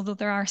things, although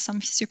there are some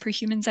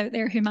superhumans out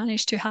there who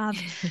manage to have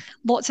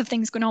lots of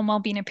things going on while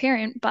being a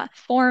parent. But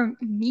for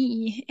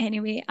me,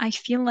 anyway, I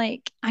feel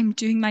like I'm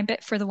doing my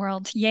bit for the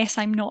world. Yes,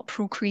 I'm not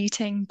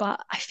procreating,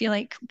 but I feel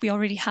like we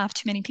already have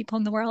too many people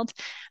in the world.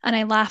 And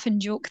I laugh and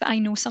joke that I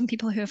know some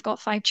people who have got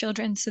 5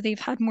 children, so they've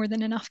had more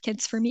than enough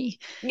kids for me.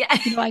 Yeah.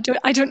 I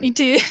don't need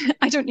to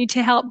I don't need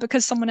to help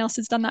because someone else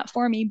has done that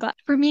for me. But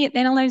for me, it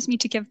then allows me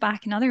to give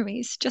back in other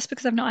ways, just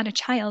because I've not had a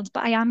child,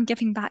 but I am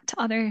giving back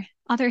to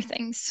other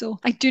things. So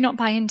I do not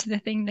buy into the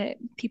thing that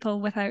people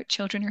without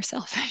children are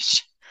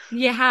selfish.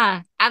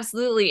 Yeah,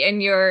 absolutely.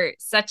 And you're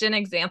such an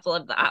example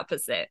of the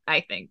opposite, I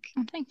think.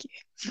 Oh, thank you.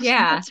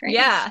 Yeah, That's right.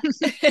 yeah.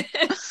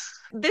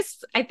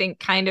 This, I think,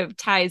 kind of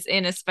ties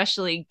in,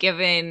 especially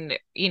given,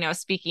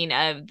 speaking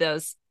of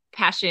those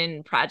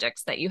passion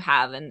projects that you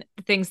have and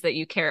the things that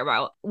you care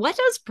about. What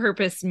does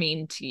purpose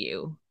mean to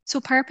you? So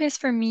purpose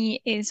for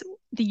me is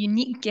the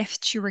unique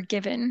gift you were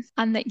given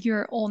and that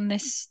you're on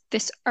this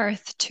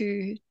earth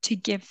to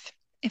give,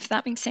 if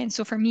that makes sense.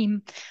 So for me,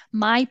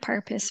 my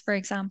purpose, for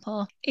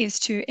example, is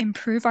to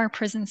improve our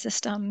prison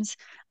systems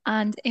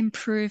and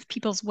improve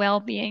people's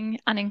well-being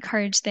and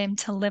encourage them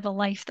to live a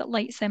life that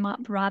lights them up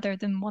rather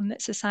than one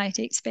that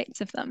society expects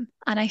of them.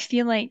 And I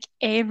feel like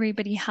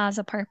everybody has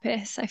a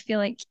purpose. I feel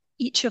like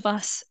each of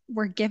us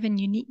were given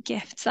unique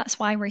gifts. That's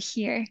why we're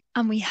here.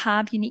 And we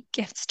have unique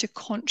gifts to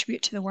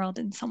contribute to the world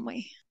in some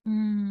way.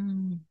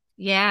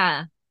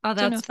 Yeah. Oh,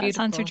 Don't know that's if that's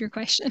answered beautiful. your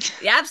question.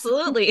 Yeah,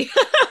 absolutely.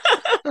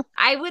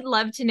 I would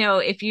love to know,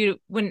 if you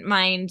wouldn't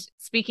mind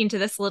speaking to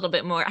this a little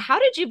bit more. How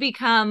did you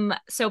become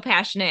so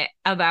passionate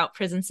about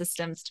prison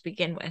systems to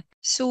begin with?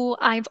 So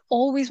I've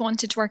always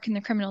wanted to work in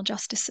the criminal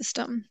justice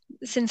system.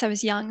 Since I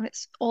was young,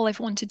 that's all I've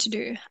wanted to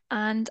do.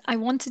 And I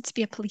wanted to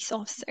be a police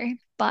officer.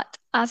 But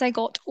as I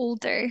got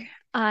older,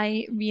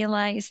 I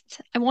realized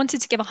I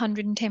wanted to give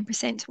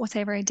 110% to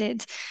whatever I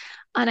did.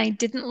 And I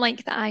didn't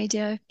like the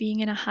idea of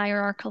being in a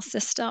hierarchical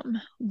system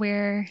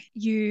where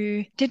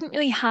you didn't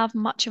really have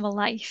much of a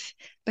life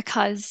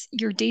because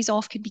your days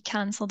off could be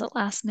cancelled at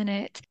last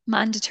minute,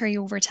 mandatory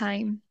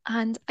overtime.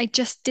 And I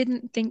just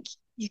didn't think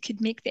you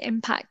could make the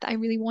impact that I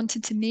really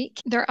wanted to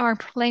make. There are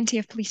plenty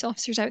of police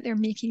officers out there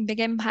making big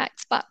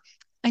impacts, but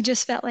I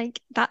just felt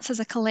like that's as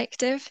a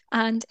collective,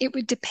 and it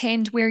would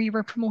depend where you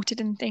were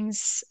promoted and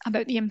things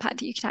about the impact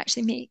that you could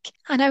actually make.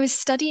 And I was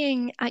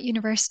studying at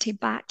university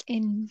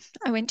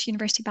I went to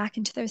university back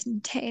in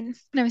 2010,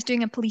 and I was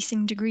doing a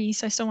policing degree,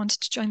 so I still wanted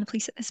to join the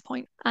police at this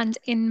point. And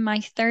in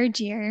my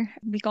third year,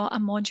 we got a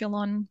module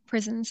on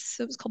prisons,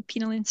 so it was called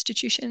penal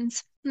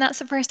institutions. And that's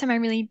the first time I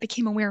really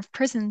became aware of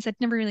prisons. I'd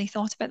never really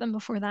thought about them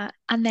before that.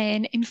 And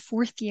then in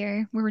fourth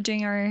year, we were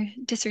doing our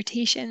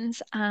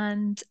dissertations,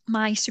 and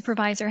my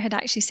supervisor had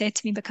actually said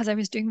to me, because I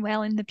was doing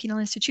well in the penal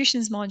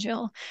institutions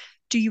module,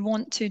 do you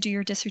want to do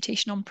your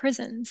dissertation on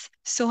prisons?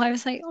 So I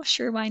was like, oh,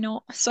 sure, why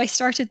not? So I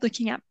started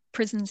looking at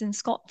prisons in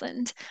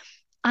Scotland.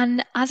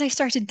 And as I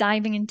started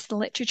diving into the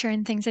literature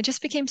and things, I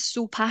just became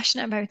so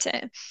passionate about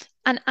it.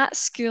 And at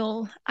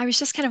school, I was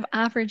just kind of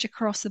average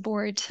across the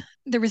board.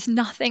 There was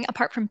nothing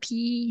apart from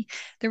PE,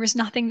 there was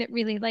nothing that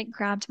really like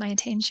grabbed my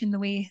attention the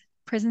way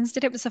prisons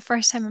did. It was the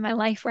first time in my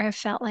life where I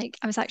felt like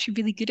I was actually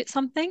really good at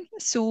something.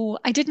 So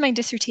I did my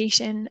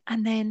dissertation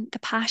and then the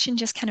passion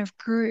just kind of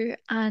grew.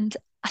 And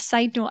a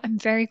side note, I'm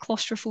very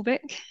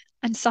claustrophobic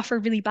and suffer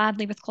really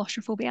badly with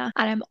claustrophobia.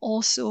 And I'm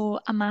also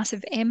a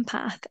massive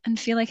empath and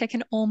feel like I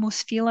can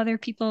almost feel other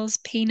people's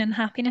pain and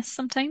happiness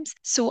sometimes.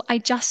 So I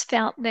just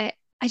felt that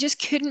I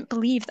just couldn't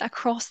believe that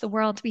across the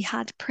world we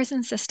had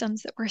prison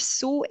systems that were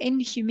so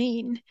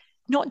inhumane,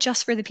 not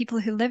just for the people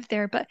who live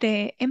there, but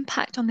the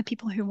impact on the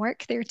people who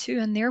work there too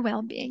and their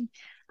well-being.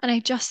 And I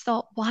just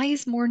thought, why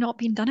is more not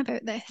being done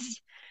about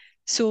this?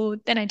 So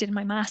then I did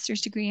my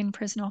master's degree in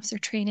prison officer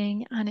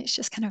training, and it's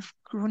just kind of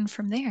grown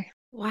from there.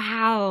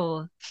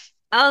 Wow.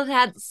 Oh,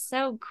 that's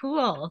so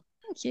cool.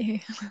 Thank you.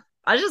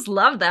 I just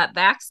love that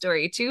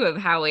backstory too, of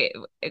how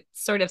it's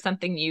sort of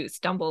something you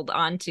stumbled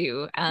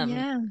onto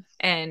Yeah.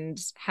 and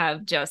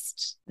have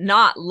just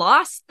not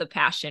lost the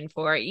passion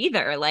for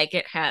either. Like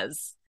it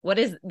has,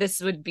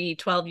 this would be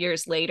 12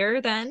 years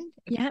later then?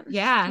 Yeah.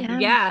 Yeah. Yeah.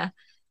 Yeah.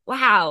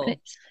 Wow.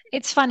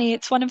 It's funny.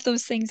 It's one of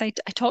those things I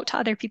talk to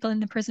other people in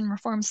the prison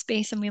reform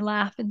space and we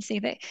laugh and say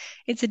that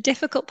it's a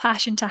difficult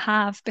passion to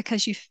have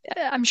because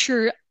I'm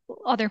sure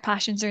other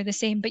passions are the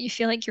same, but you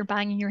feel like you're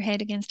banging your head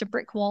against a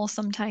brick wall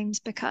sometimes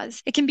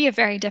because it can be a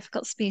very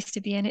difficult space to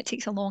be in. It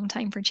takes a long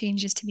time for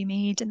changes to be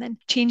made, and then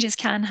changes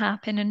can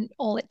happen, and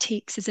all it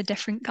takes is a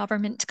different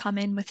government to come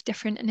in with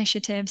different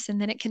initiatives,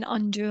 and then it can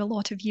undo a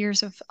lot of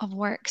years of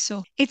work.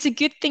 So it's a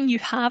good thing you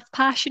have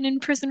passion in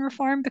prison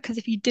reform because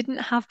if you didn't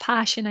have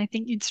passion, I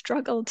think you'd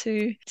struggle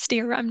to stay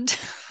around.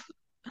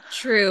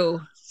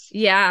 True.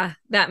 Yeah,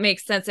 that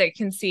makes sense. I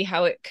can see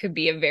how it could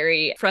be a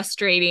very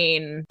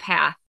frustrating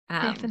path, with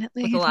a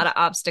Definitely. lot of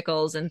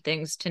obstacles and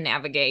things to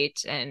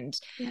navigate, and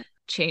Yeah.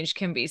 change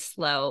can be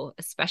slow,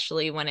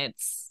 especially when it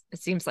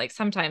seems like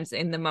sometimes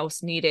in the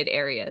most needed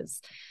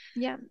areas.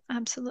 Yeah,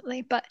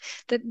 absolutely. But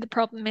the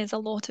problem is a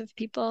lot of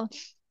people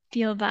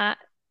feel that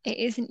it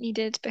isn't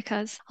needed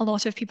because a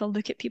lot of people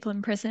look at people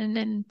in prison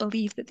and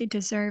believe that they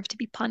deserve to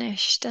be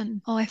punished.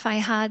 And oh, if I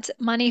had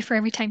money for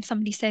every time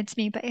somebody said to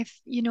me, but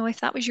if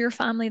that was your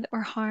family that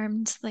were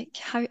harmed, like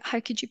how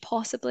could you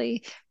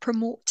possibly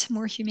promote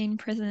more humane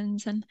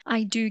prisons? And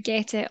I do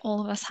get it. All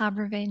of us have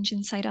revenge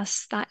inside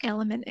us, that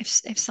element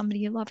if somebody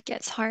you love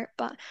gets hurt,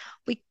 but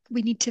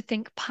we need to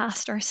think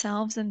past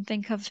ourselves and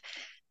think of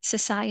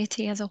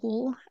society as a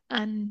whole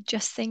and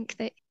just think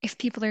that if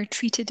people are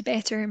treated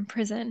better in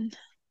prison,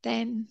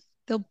 then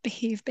they'll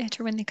behave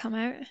better when they come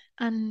out.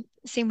 And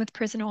same with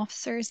prison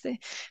officers. The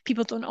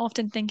people don't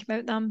often think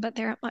about them, but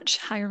they're at much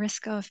higher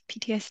risk of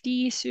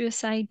PTSD,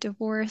 suicide,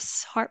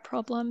 divorce, heart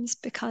problems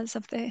because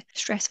of the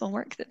stressful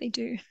work that they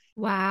do.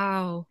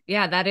 Wow.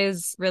 Yeah, that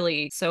is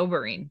really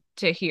sobering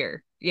to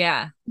hear.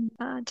 Yeah.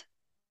 Bad.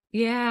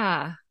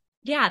 Yeah.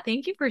 Yeah,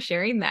 thank you for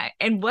sharing that.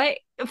 And what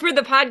for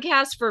the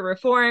podcast for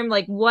reform,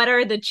 like what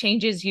are the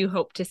changes you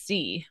hope to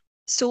see?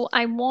 So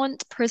I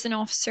want prison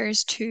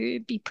officers to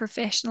be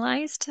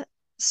professionalized.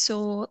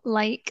 So,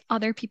 like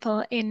other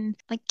people in,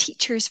 like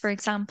teachers, for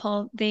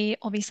example, they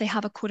obviously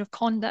have a code of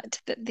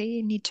conduct that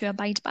they need to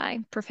abide by,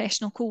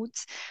 professional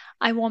codes.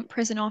 I want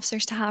prison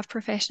officers to have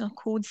professional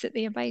codes that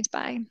they abide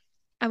by.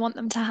 I want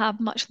them to have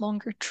much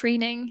longer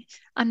training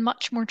and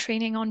much more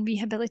training on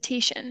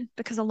rehabilitation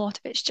because a lot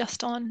of it's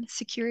just on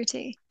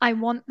security. I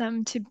want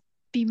them to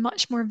be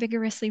much more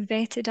vigorously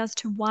vetted as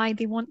to why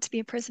they want to be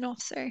a prison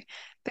officer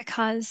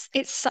because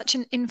it's such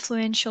an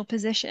influential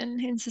position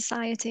in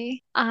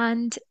society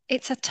and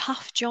it's a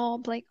tough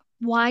job. Like,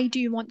 why do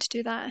you want to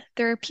do that?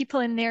 There are people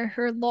in there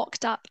who are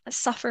locked up,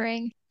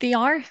 suffering. They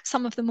are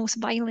some of the most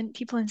violent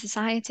people in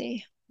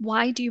society.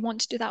 Why do you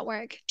want to do that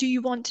work? Do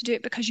you want to do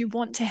it because you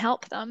want to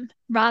help them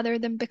rather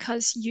than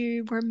because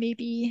you were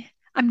maybe,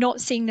 I'm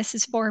not saying this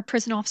is for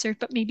prison officers,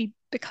 but maybe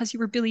because you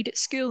were bullied at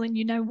school and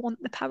you now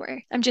want the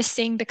power. I'm just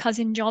saying because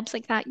in jobs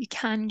like that, you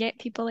can get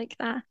people like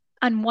that.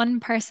 And one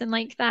person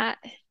like that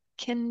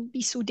can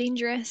be so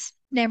dangerous,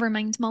 never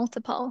mind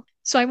multiple.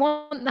 So I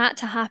want that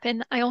to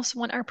happen. I also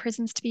want our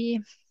prisons to be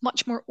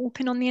much more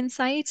open on the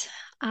inside.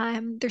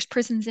 There's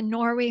prisons in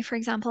Norway, for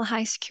example,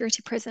 high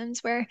security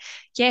prisons, where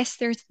yes,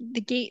 there's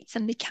the gates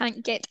and they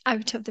can't get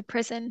out of the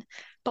prison.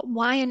 But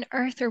why on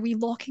earth are we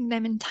locking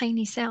them in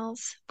tiny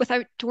cells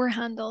without door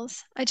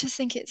handles? I just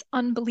think it's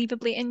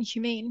unbelievably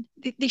inhumane.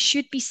 They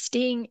should be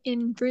staying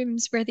in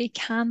rooms where they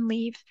can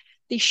leave.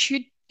 They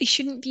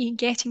shouldn't be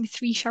getting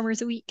 3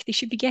 showers a week. They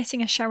should be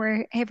getting a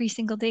shower every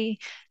single day.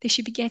 They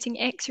should be getting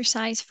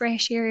exercise,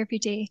 fresh air every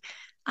day,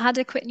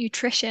 adequate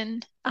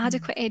nutrition,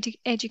 adequate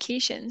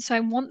education. So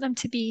I want them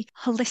to be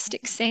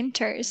holistic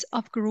centers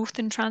of growth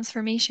and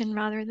transformation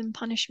rather than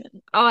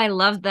punishment. Oh, I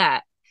love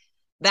that.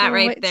 That So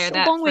right there, it's a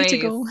that long way to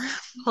phrase, go.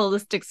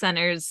 holistic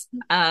centers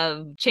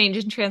of change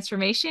and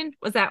transformation.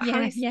 Was that how Yeah,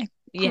 I? yeah.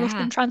 Growth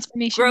Yeah, and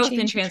transformation, growth and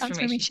change and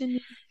transformation. transformation.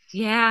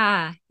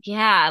 Yeah,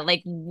 yeah.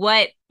 Like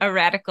what a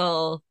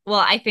radical, well,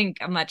 I think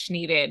a much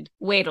needed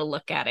way to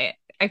look at it.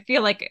 I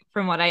feel like,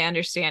 from what I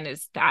understand,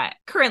 is that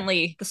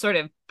currently the sort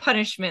of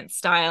punishment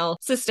style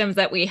systems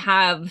that we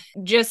have,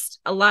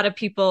 just a lot of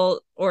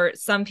people or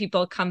some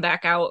people come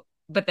back out,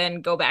 but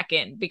then go back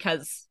in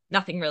because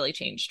nothing really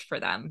changed for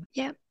them.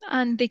 Yeah,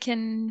 and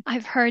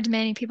I've heard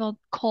many people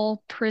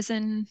call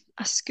prison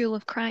a school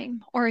of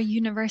crime or a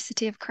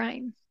university of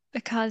crime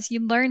because you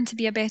learn to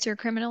be a better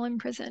criminal in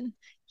prison.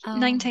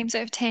 Nine Oh, times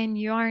out of 10,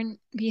 you aren't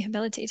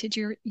rehabilitated.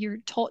 You're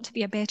taught to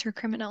be a better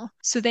criminal.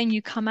 So then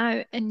you come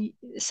out and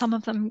some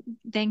of them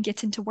then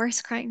get into worse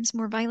crimes,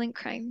 more violent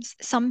crimes.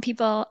 Some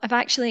people, I've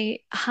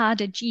actually had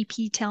a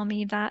GP tell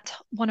me that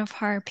one of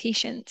her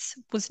patients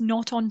was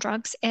not on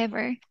drugs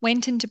ever,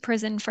 went into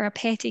prison for a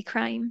petty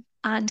crime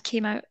and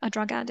came out a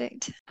drug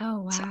addict.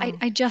 oh, So I, wow.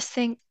 I just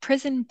think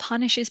prison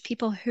punishes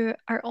people who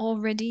are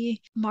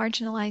already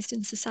marginalized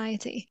in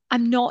society.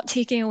 I'm not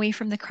taking away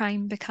from the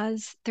crime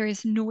because there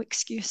is no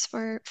excuse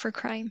for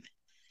crime.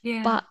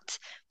 Yeah. But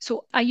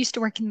so I used to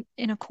work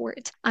in a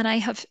court and I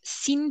have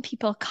seen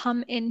people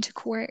come into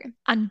court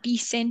and be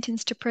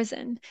sentenced to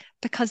prison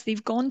because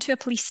they've gone to a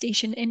police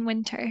station in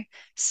winter,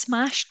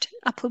 smashed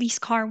a police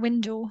car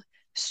window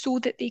so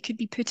that they could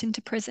be put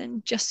into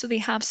prison, just so they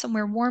have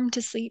somewhere warm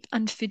to sleep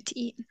and food to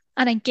eat.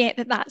 And I get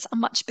that that's a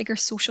much bigger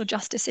social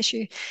justice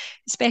issue,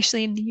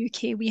 especially in the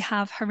UK. We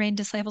have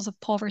horrendous levels of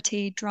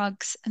poverty,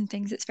 drugs, and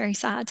things. It's very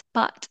sad.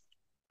 But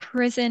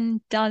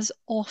prison does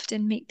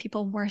often make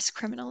people worse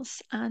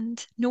criminals,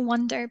 and no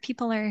wonder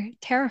people are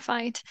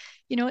terrified.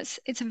 You know, it's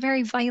a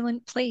very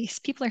violent place.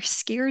 People are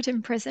scared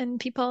in prison.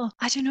 People,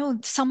 I don't know,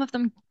 some of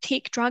them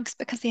take drugs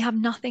because they have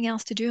nothing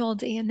else to do all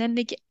day, and then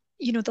they get,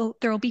 you know,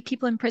 there'll be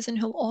people in prison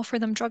who'll offer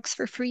them drugs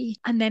for free,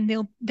 and then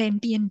they'll then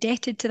be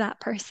indebted to that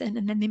person,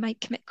 and then they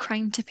might commit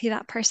crime to pay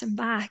that person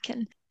back.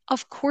 And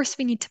of course,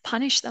 we need to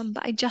punish them,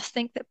 but I just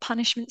think that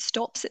punishment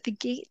stops at the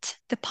gate.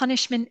 The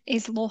punishment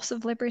is loss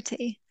of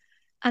liberty,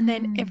 and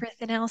then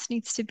everything else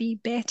needs to be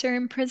better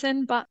in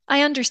prison. But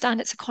I understand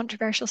it's a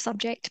controversial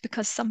subject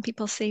because some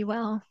people say,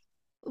 well,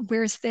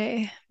 where's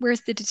the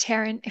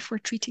deterrent if we're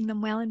treating them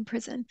well in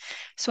prison?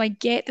 So I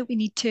get that we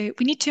need to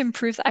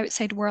improve the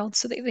outside world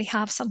so that they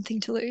have something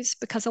to lose,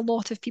 because a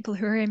lot of people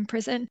who are in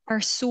prison are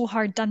so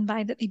hard done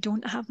by that they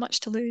don't have much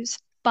to lose.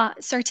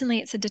 But certainly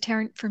it's a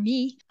deterrent for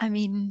me. I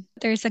mean,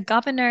 there's a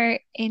governor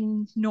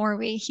in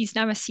Norway. He's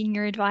now a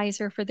senior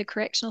advisor for the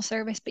correctional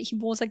service, but he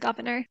was a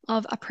governor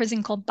of a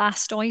prison called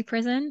Bastøy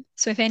Prison.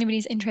 So if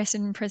anybody's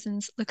interested in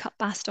prisons, look up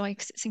Bastøy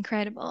because it's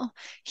incredible.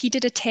 He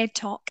did a TED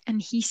talk and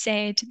he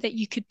said that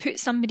you could put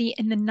somebody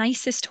in the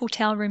nicest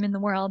hotel room in the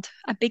world,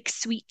 a big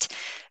suite.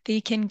 They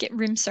can get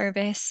room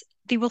service.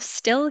 They will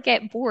still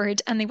get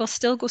bored and they will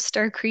still go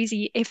stir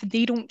crazy if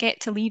they don't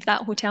get to leave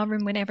that hotel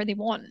room whenever they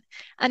want.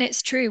 And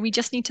it's true. We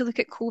just need to look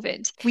at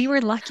COVID. We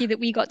were lucky that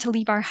we got to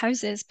leave our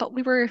houses, but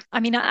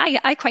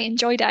I quite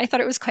enjoyed it. I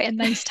thought it was quite a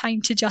nice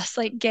time to just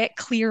like get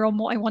clear on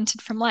what I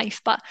wanted from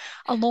life. But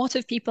a lot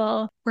of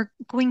people were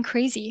going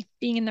crazy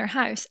being in their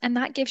house. And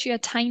that gives you a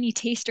tiny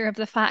taster of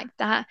the fact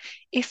that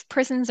if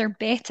prisons are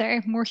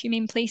better, more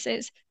humane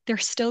places, they're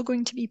still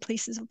going to be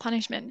places of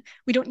punishment.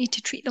 We don't need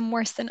to treat them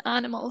worse than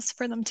animals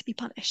for them to be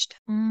punished.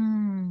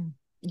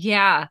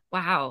 Yeah.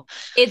 Wow.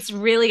 It's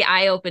really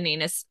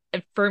eye-opening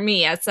for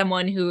me as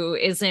someone who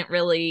isn't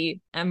really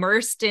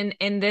immersed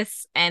in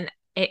this, and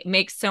it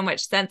makes so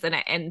much sense.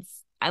 And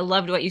I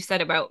loved what you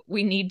said about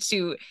we need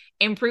to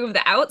improve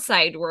the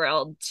outside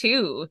world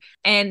too.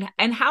 And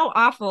how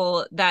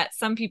awful that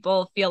some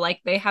people feel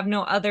like they have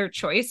no other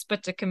choice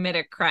but to commit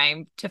a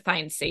crime to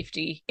find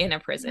safety in a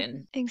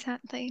prison.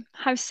 Exactly.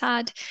 How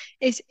sad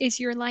is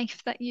your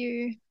life that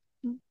you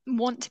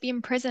want to be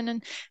in prison?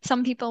 And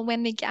some people,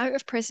 when they get out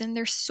of prison,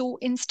 they're so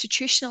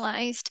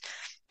institutionalized.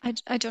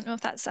 I don't know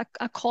if that's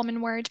a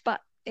common word,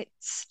 but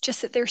it's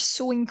just that they're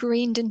so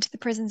ingrained into the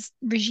prison's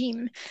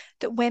regime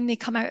that when they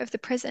come out of the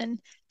prison,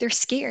 they're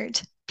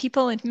scared.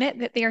 People admit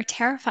that they are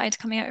terrified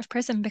coming out of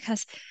prison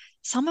because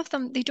some of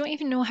them, they don't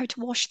even know how to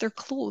wash their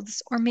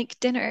clothes or make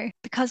dinner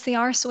because they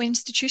are so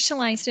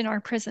institutionalized in our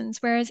prisons.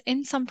 Whereas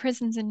in some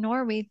prisons in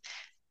Norway,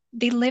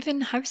 they live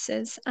in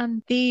houses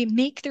and they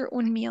make their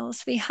own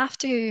meals. They have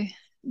to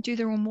do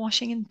their own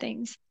washing and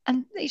things.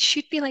 And it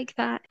should be like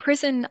that.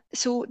 Prison,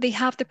 so they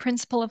have the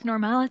principle of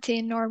normality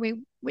in Norway,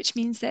 which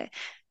means that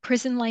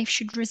prison life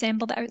should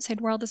resemble the outside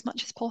world as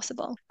much as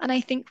possible. And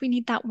I think we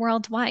need that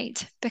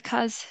worldwide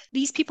because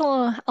these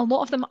people, a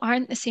lot of them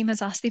aren't the same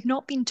as us. They've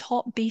not been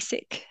taught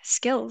basic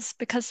skills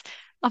because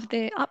of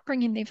the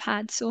upbringing they've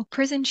had. So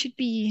prison should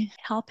be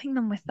helping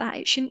them with that.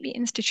 It shouldn't be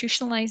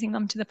institutionalizing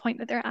them to the point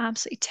that they're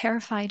absolutely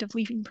terrified of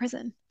leaving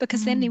prison,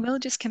 because then they will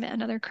just commit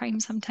another crime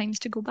sometimes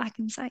to go back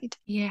inside.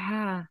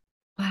 Yeah.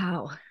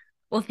 Wow.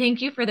 Well,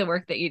 thank you for the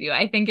work that you do.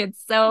 I think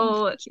it's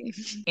so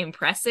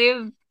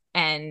impressive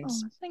and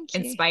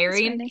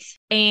inspiring. Nice.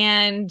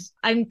 And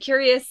I'm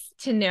curious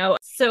to know,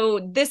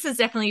 so this has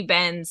definitely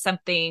been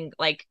something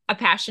like a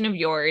passion of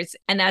yours.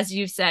 And as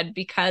you said,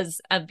 because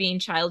of being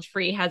child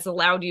free has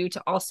allowed you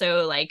to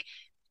also like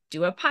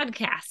do a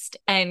podcast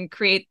and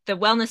create the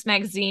wellness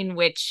magazine,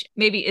 which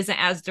maybe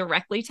isn't as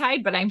directly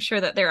tied, but I'm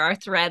sure that there are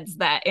threads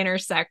that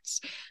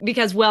intersect,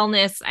 because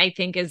wellness, I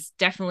think, is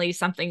definitely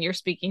something you're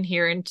speaking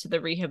here into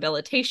the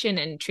rehabilitation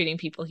and treating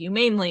people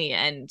humanely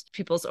and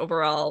people's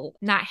overall,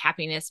 not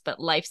happiness, but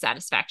life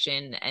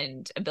satisfaction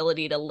and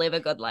ability to live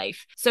a good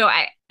life. So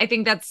I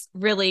think that's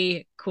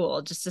really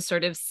cool just to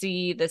sort of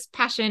see this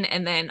passion,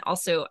 and then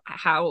also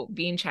how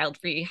being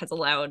child-free has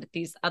allowed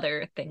these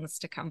other things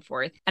to come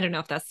forth. I don't know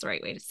if that's the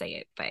right way to say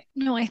it, but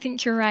no, I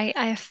think you're right.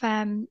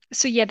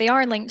 So yeah, they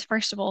are linked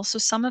first of all. So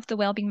some of the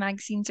wellbeing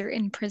magazines are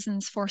in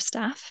prisons for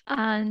staff,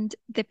 and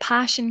the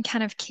passion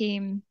kind of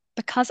came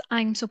because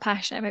I'm so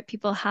passionate about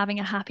people having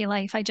a happy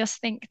life. I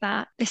just think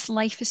that this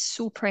life is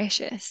so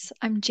precious.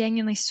 I'm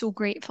genuinely so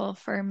grateful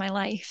for my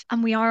life,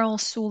 and we are all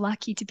so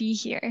lucky to be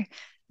here,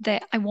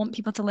 that I want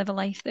people to live a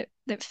life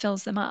that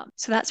fills them up.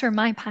 So that's where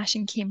my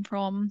passion came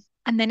from.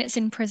 And then it's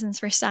in prisons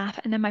for staff.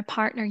 And then my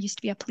partner used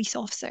to be a police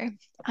officer,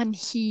 and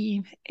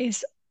he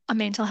is a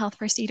mental health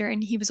first aider,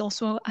 and he was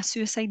also a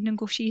suicide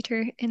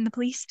negotiator in the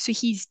police. So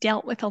he's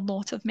dealt with a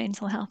lot of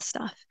mental health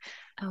stuff.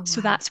 Oh, wow.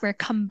 So that's where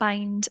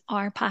combined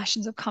our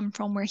passions have come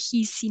from, where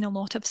he's seen a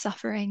lot of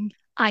suffering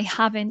I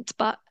haven't,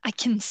 but I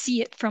can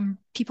see it from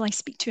people I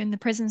speak to in the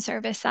prison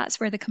service. That's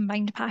where the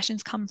combined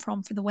passions come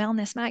from for the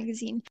Wellness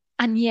magazine.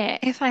 And yeah,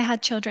 if I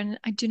had children,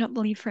 I do not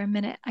believe for a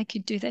minute I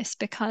could do this,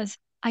 because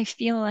I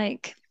feel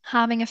like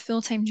having a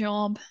full-time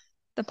job,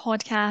 the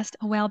podcast,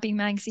 a wellbeing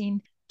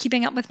magazine,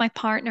 keeping up with my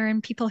partner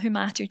and people who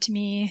matter to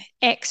me,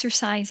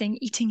 exercising,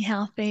 eating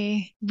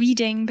healthy,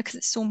 reading because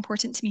it's so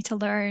important to me to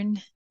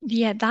learn.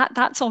 Yeah,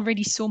 that's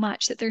already so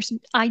much that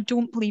I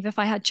don't believe if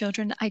I had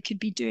children I could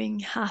be doing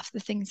half the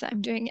things that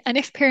I'm doing. And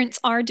if parents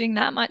are doing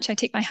that much, I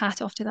take my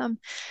hat off to them.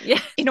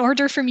 Yeah. In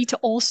order for me to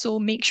also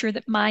make sure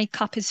that my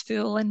cup is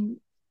full and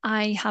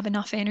I have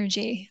enough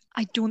energy,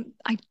 I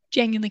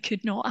genuinely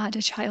could not add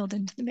a child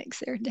into the mix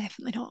there.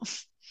 Definitely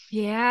not.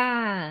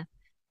 Yeah.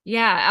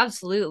 Yeah,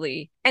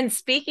 absolutely. And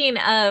speaking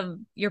of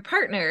your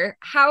partner,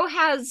 how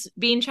has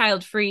being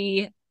child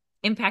free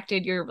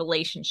impacted your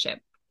relationship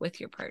with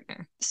your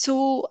partner?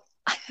 So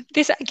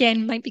this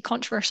again might be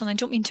controversial, and I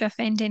don't mean to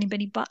offend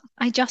anybody, but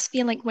I just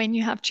feel like when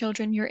you have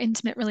children, your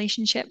intimate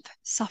relationship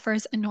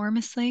suffers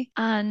enormously.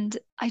 And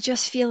I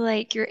just feel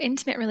like your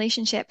intimate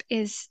relationship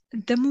is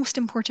the most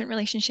important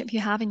relationship you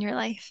have in your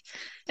life.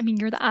 I mean,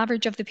 you're the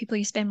average of the people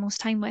you spend most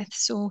time with.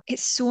 So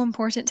it's so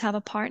important to have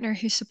a partner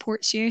who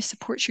supports you,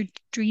 supports your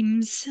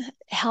dreams,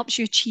 helps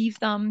you achieve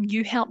them.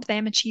 You help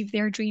them achieve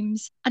their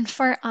dreams. And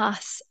for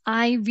us,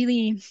 I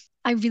really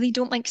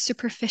don't like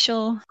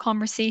superficial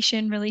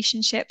conversation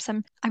relationships.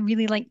 I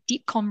really like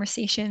deep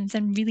conversations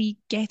and really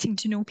getting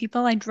to know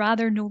people. I'd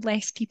rather know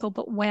less people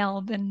but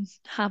well than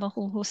have a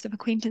whole host of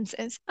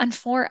acquaintances. And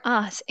for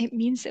us, it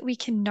means that we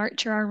can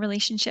nurture our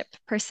relationship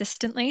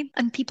persistently.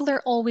 And people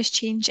are always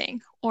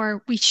changing,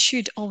 or we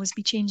should always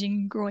be changing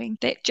and growing.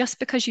 That just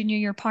because you knew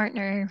your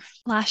partner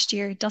last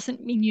year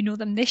doesn't mean you know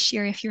them this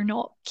year if you're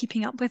not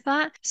keeping up with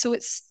that. So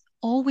it's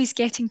always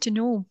getting to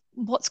know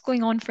what's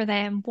going on for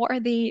them. What are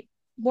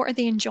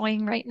they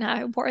enjoying right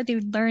now? What are they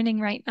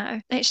learning right now?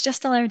 It's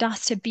just allowed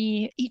us to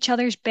be each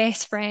other's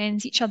best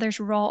friends, each other's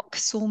rock,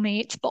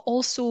 soulmates, but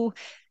also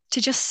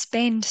to just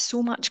spend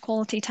so much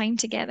quality time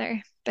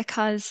together.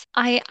 Because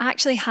I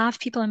actually have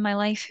people in my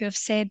life who have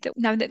said that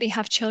now that they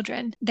have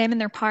children, them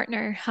and their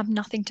partner have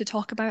nothing to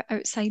talk about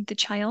outside the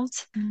child.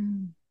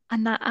 Mm.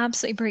 And that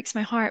absolutely breaks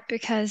my heart,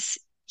 because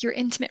your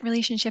intimate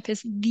relationship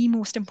is the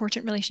most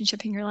important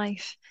relationship in your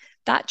life.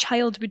 That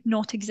child would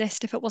not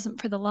exist if it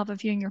wasn't for the love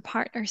of you and your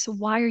partner. So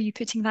why are you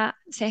putting that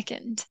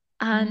second?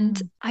 And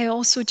Mm. I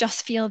also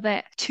just feel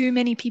that too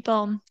many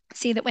people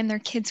say that when their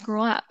kids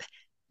grow up,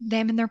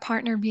 them and their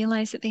partner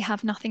realize that they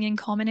have nothing in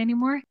common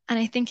anymore. And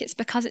I think it's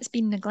because it's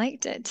been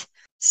neglected.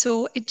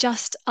 So it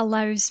just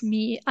allows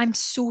me, I'm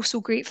so,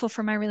 so grateful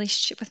for my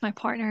relationship with my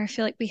partner. I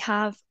feel like we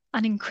have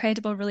an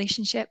incredible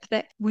relationship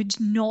that would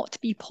not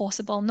be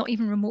possible, not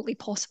even remotely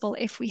possible,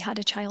 if we had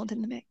a child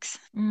in the mix.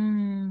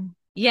 Mm.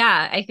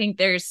 Yeah, I think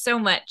there's so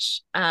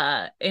much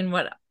in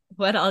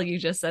what all you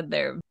just said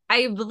there.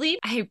 I believe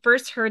I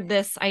first heard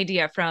this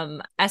idea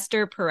from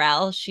Esther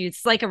Perel.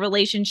 She's like a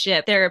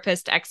relationship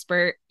therapist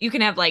expert. You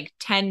can have like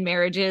 10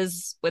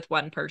 marriages with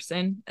one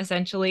person,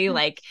 essentially. Mm.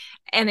 Like,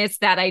 and it's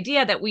that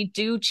idea that we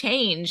do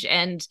change,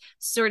 and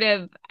sort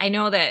of, I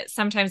know that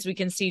sometimes we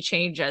can see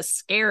change as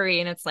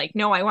scary, and it's like,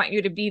 no, I want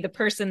you to be the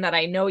person that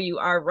I know you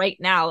are right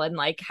now. And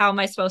like, how am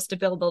I supposed to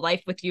build a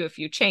life with you if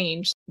you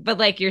change? But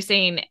like you're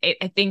saying,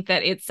 I think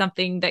that it's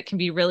something that can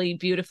be really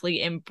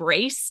beautifully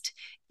embraced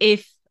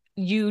if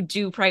you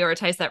do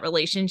prioritize that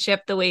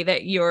relationship the way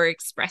that you're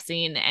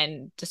expressing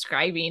and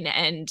describing.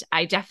 And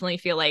I definitely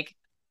feel like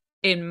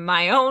in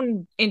my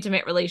own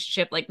intimate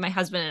relationship, like my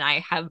husband and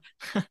I have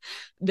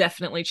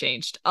definitely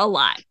changed a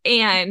lot.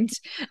 And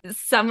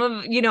some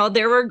of,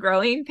 there were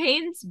growing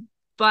pains,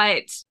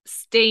 but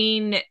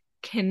staying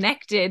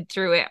connected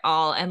through it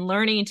all and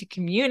learning to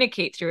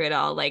communicate through it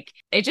all, like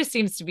it just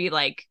seems to be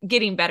like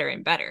getting better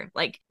and better,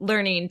 like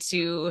learning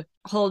to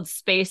hold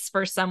space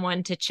for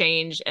someone to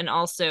change and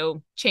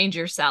also change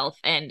yourself,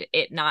 and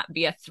it not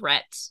be a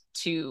threat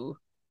to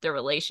the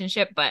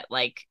relationship but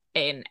like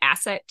an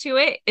asset to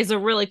it, is a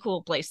really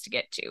cool place to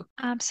get to.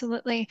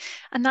 Absolutely.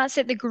 And that's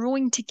it, the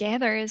growing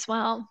together as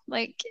well.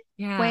 Like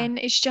Yeah. when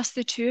it's just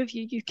the two of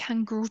you, you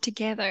can grow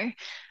together.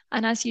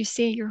 And as you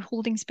say, you're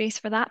holding space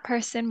for that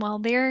person while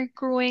they're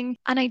growing.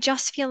 And I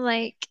just feel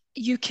like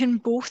you can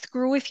both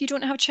grow if you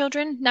don't have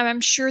children. Now,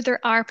 I'm sure there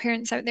are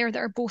parents out there that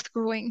are both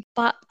growing,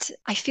 but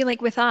I feel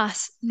like with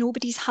us,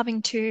 nobody's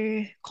having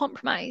to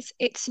compromise.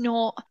 It's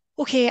not,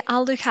 okay,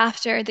 I'll look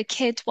after the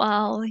kid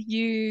while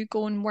you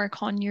go and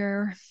work on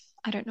your,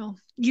 I don't know,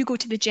 you go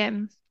to the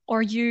gym,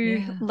 or you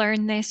Yeah.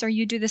 learn this, or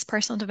you do this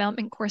personal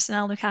development course and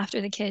I'll look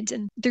after the kids.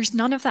 And there's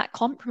none of that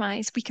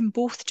compromise. We can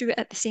both do it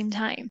at the same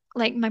time.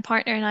 Like my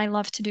partner and I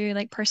love to do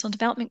like personal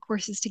development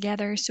courses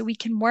together, so we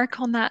can work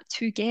on that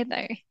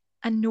together.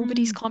 And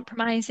nobody's Mm.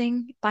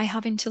 compromising by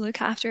having to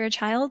look after a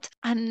child.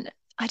 And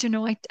I don't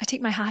know, I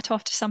take my hat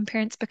off to some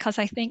parents, because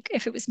I think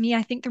if it was me,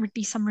 I think there would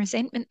be some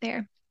resentment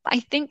there. But I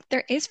think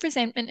there is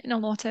resentment in a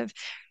lot of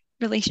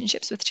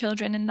relationships with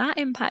children, and that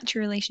impacts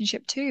your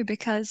relationship too,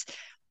 because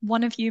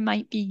one of you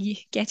might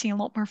be getting a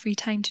lot more free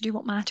time to do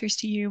what matters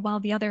to you while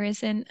the other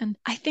isn't. And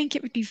I think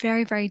it would be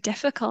very, very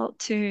difficult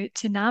to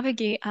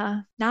navigate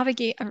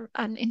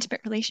an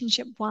intimate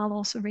relationship while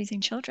also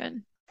raising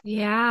children.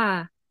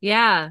 Yeah.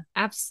 Yeah,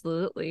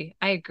 absolutely.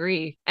 I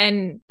agree.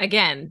 And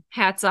again,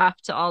 hats off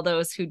to all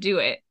those who do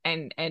it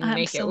and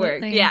make it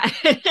work. Absolutely. Yeah.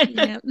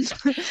 Yeah.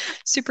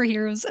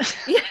 Superheroes.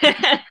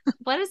 Yeah.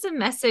 What is a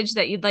message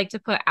that you'd like to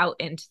put out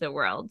into the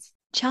world?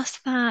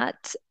 Just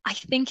that I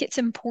think it's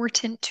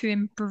important to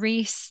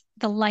embrace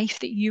the life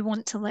that you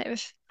want to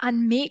live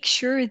and make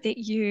sure that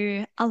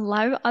you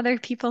allow other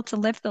people to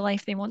live the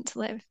life they want to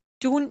live.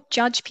 Don't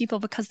judge people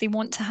because they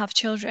want to have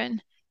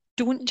children.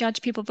 Don't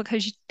judge people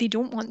because they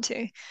don't want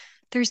to.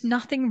 There's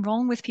nothing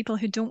wrong with people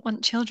who don't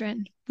want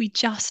children. We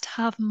just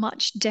have a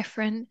much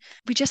different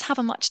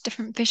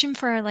vision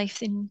for our life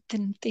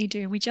than they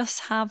do. We just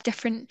have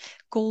different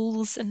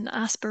goals and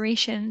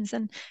aspirations,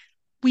 and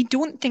we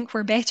don't think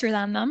we're better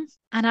than them,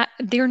 and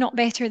they're not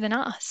better than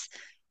us.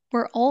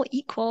 We're all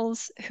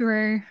equals who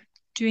are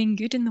doing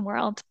good in the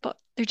world, but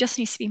there just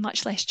needs to be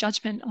much less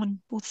judgment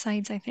on both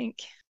sides, I think.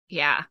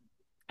 Yeah,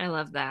 I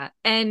love that.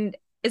 And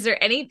is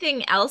there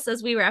anything else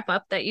as we wrap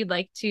up that you'd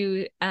like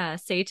to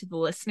say to the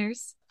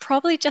listeners?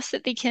 Probably just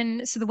that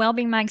so the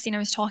Wellbeing magazine I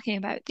was talking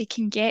about, they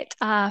can get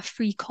a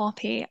free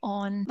copy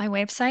on my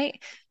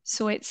website.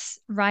 So it's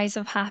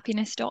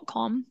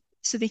riseofhappiness.com.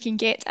 So they can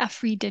get a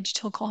free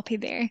digital copy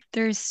there.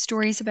 There's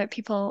stories about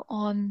people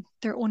on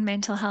their own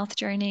mental health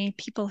journey,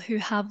 people who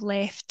have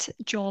left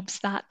jobs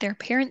that their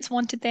parents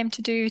wanted them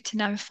to do to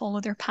now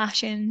follow their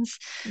passions.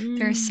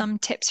 There's some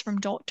tips from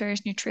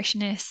doctors,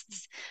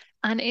 nutritionists,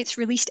 and it's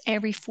released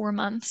every 4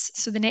 months.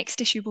 So the next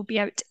issue will be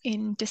out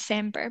in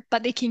December,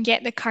 but they can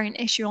get the current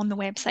issue on the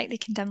website. They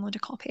can download a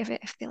copy of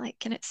it if they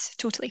like, and it's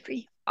totally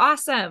free.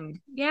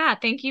 Awesome. Yeah,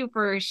 thank you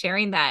for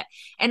sharing that.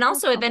 And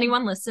also, if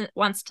anyone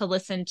wants to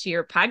listen to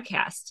your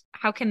podcast,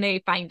 how can they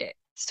find it?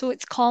 So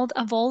it's called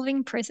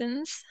Evolving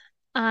Prisons,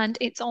 and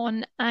it's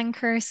on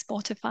Anchor,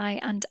 Spotify,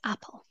 and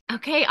Apple.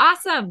 Okay,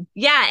 awesome.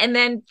 Yeah. And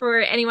then for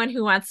anyone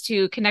who wants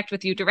to connect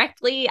with you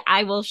directly,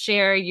 I will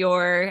share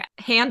your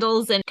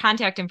handles and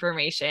contact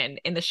information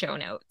in the show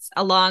notes,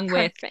 along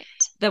Perfect.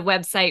 with the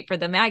website for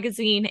the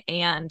magazine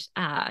and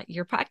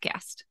your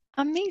podcast.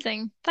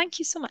 Amazing. Thank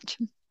you so much.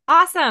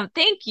 Awesome.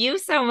 Thank you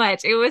so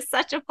much. It was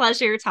such a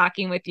pleasure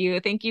talking with you.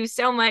 Thank you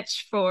so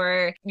much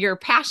for your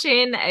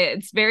passion.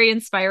 It's very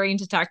inspiring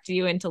to talk to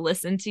you and to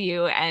listen to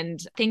you. And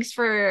thanks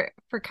for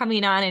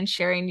coming on and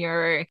sharing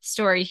your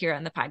story here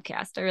on the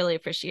podcast. I really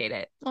appreciate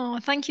it. Oh,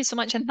 thank you so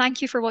much. And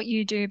thank you for what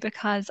you do,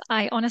 because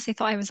I honestly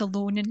thought I was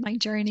alone in my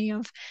journey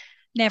of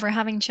never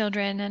having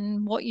children,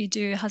 and what you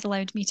do has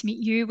allowed me to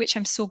meet you, which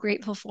I'm so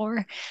grateful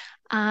for,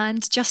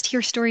 and just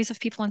hear stories of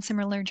people on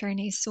similar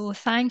journeys. So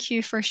thank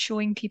you for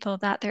showing people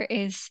that there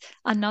is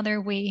another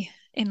way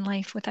in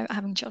life without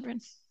having children.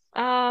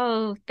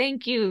 Oh,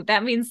 thank you.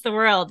 That means the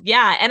world.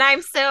 Yeah. And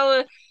I'm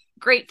so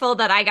grateful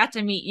that I got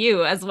to meet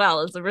you as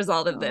well as a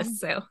result of this.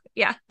 So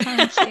yeah.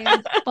 Thank you.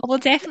 Well, we'll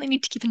definitely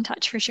need to keep in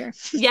touch for sure.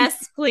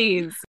 Yes,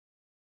 please.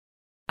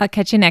 I'll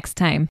catch you next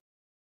time.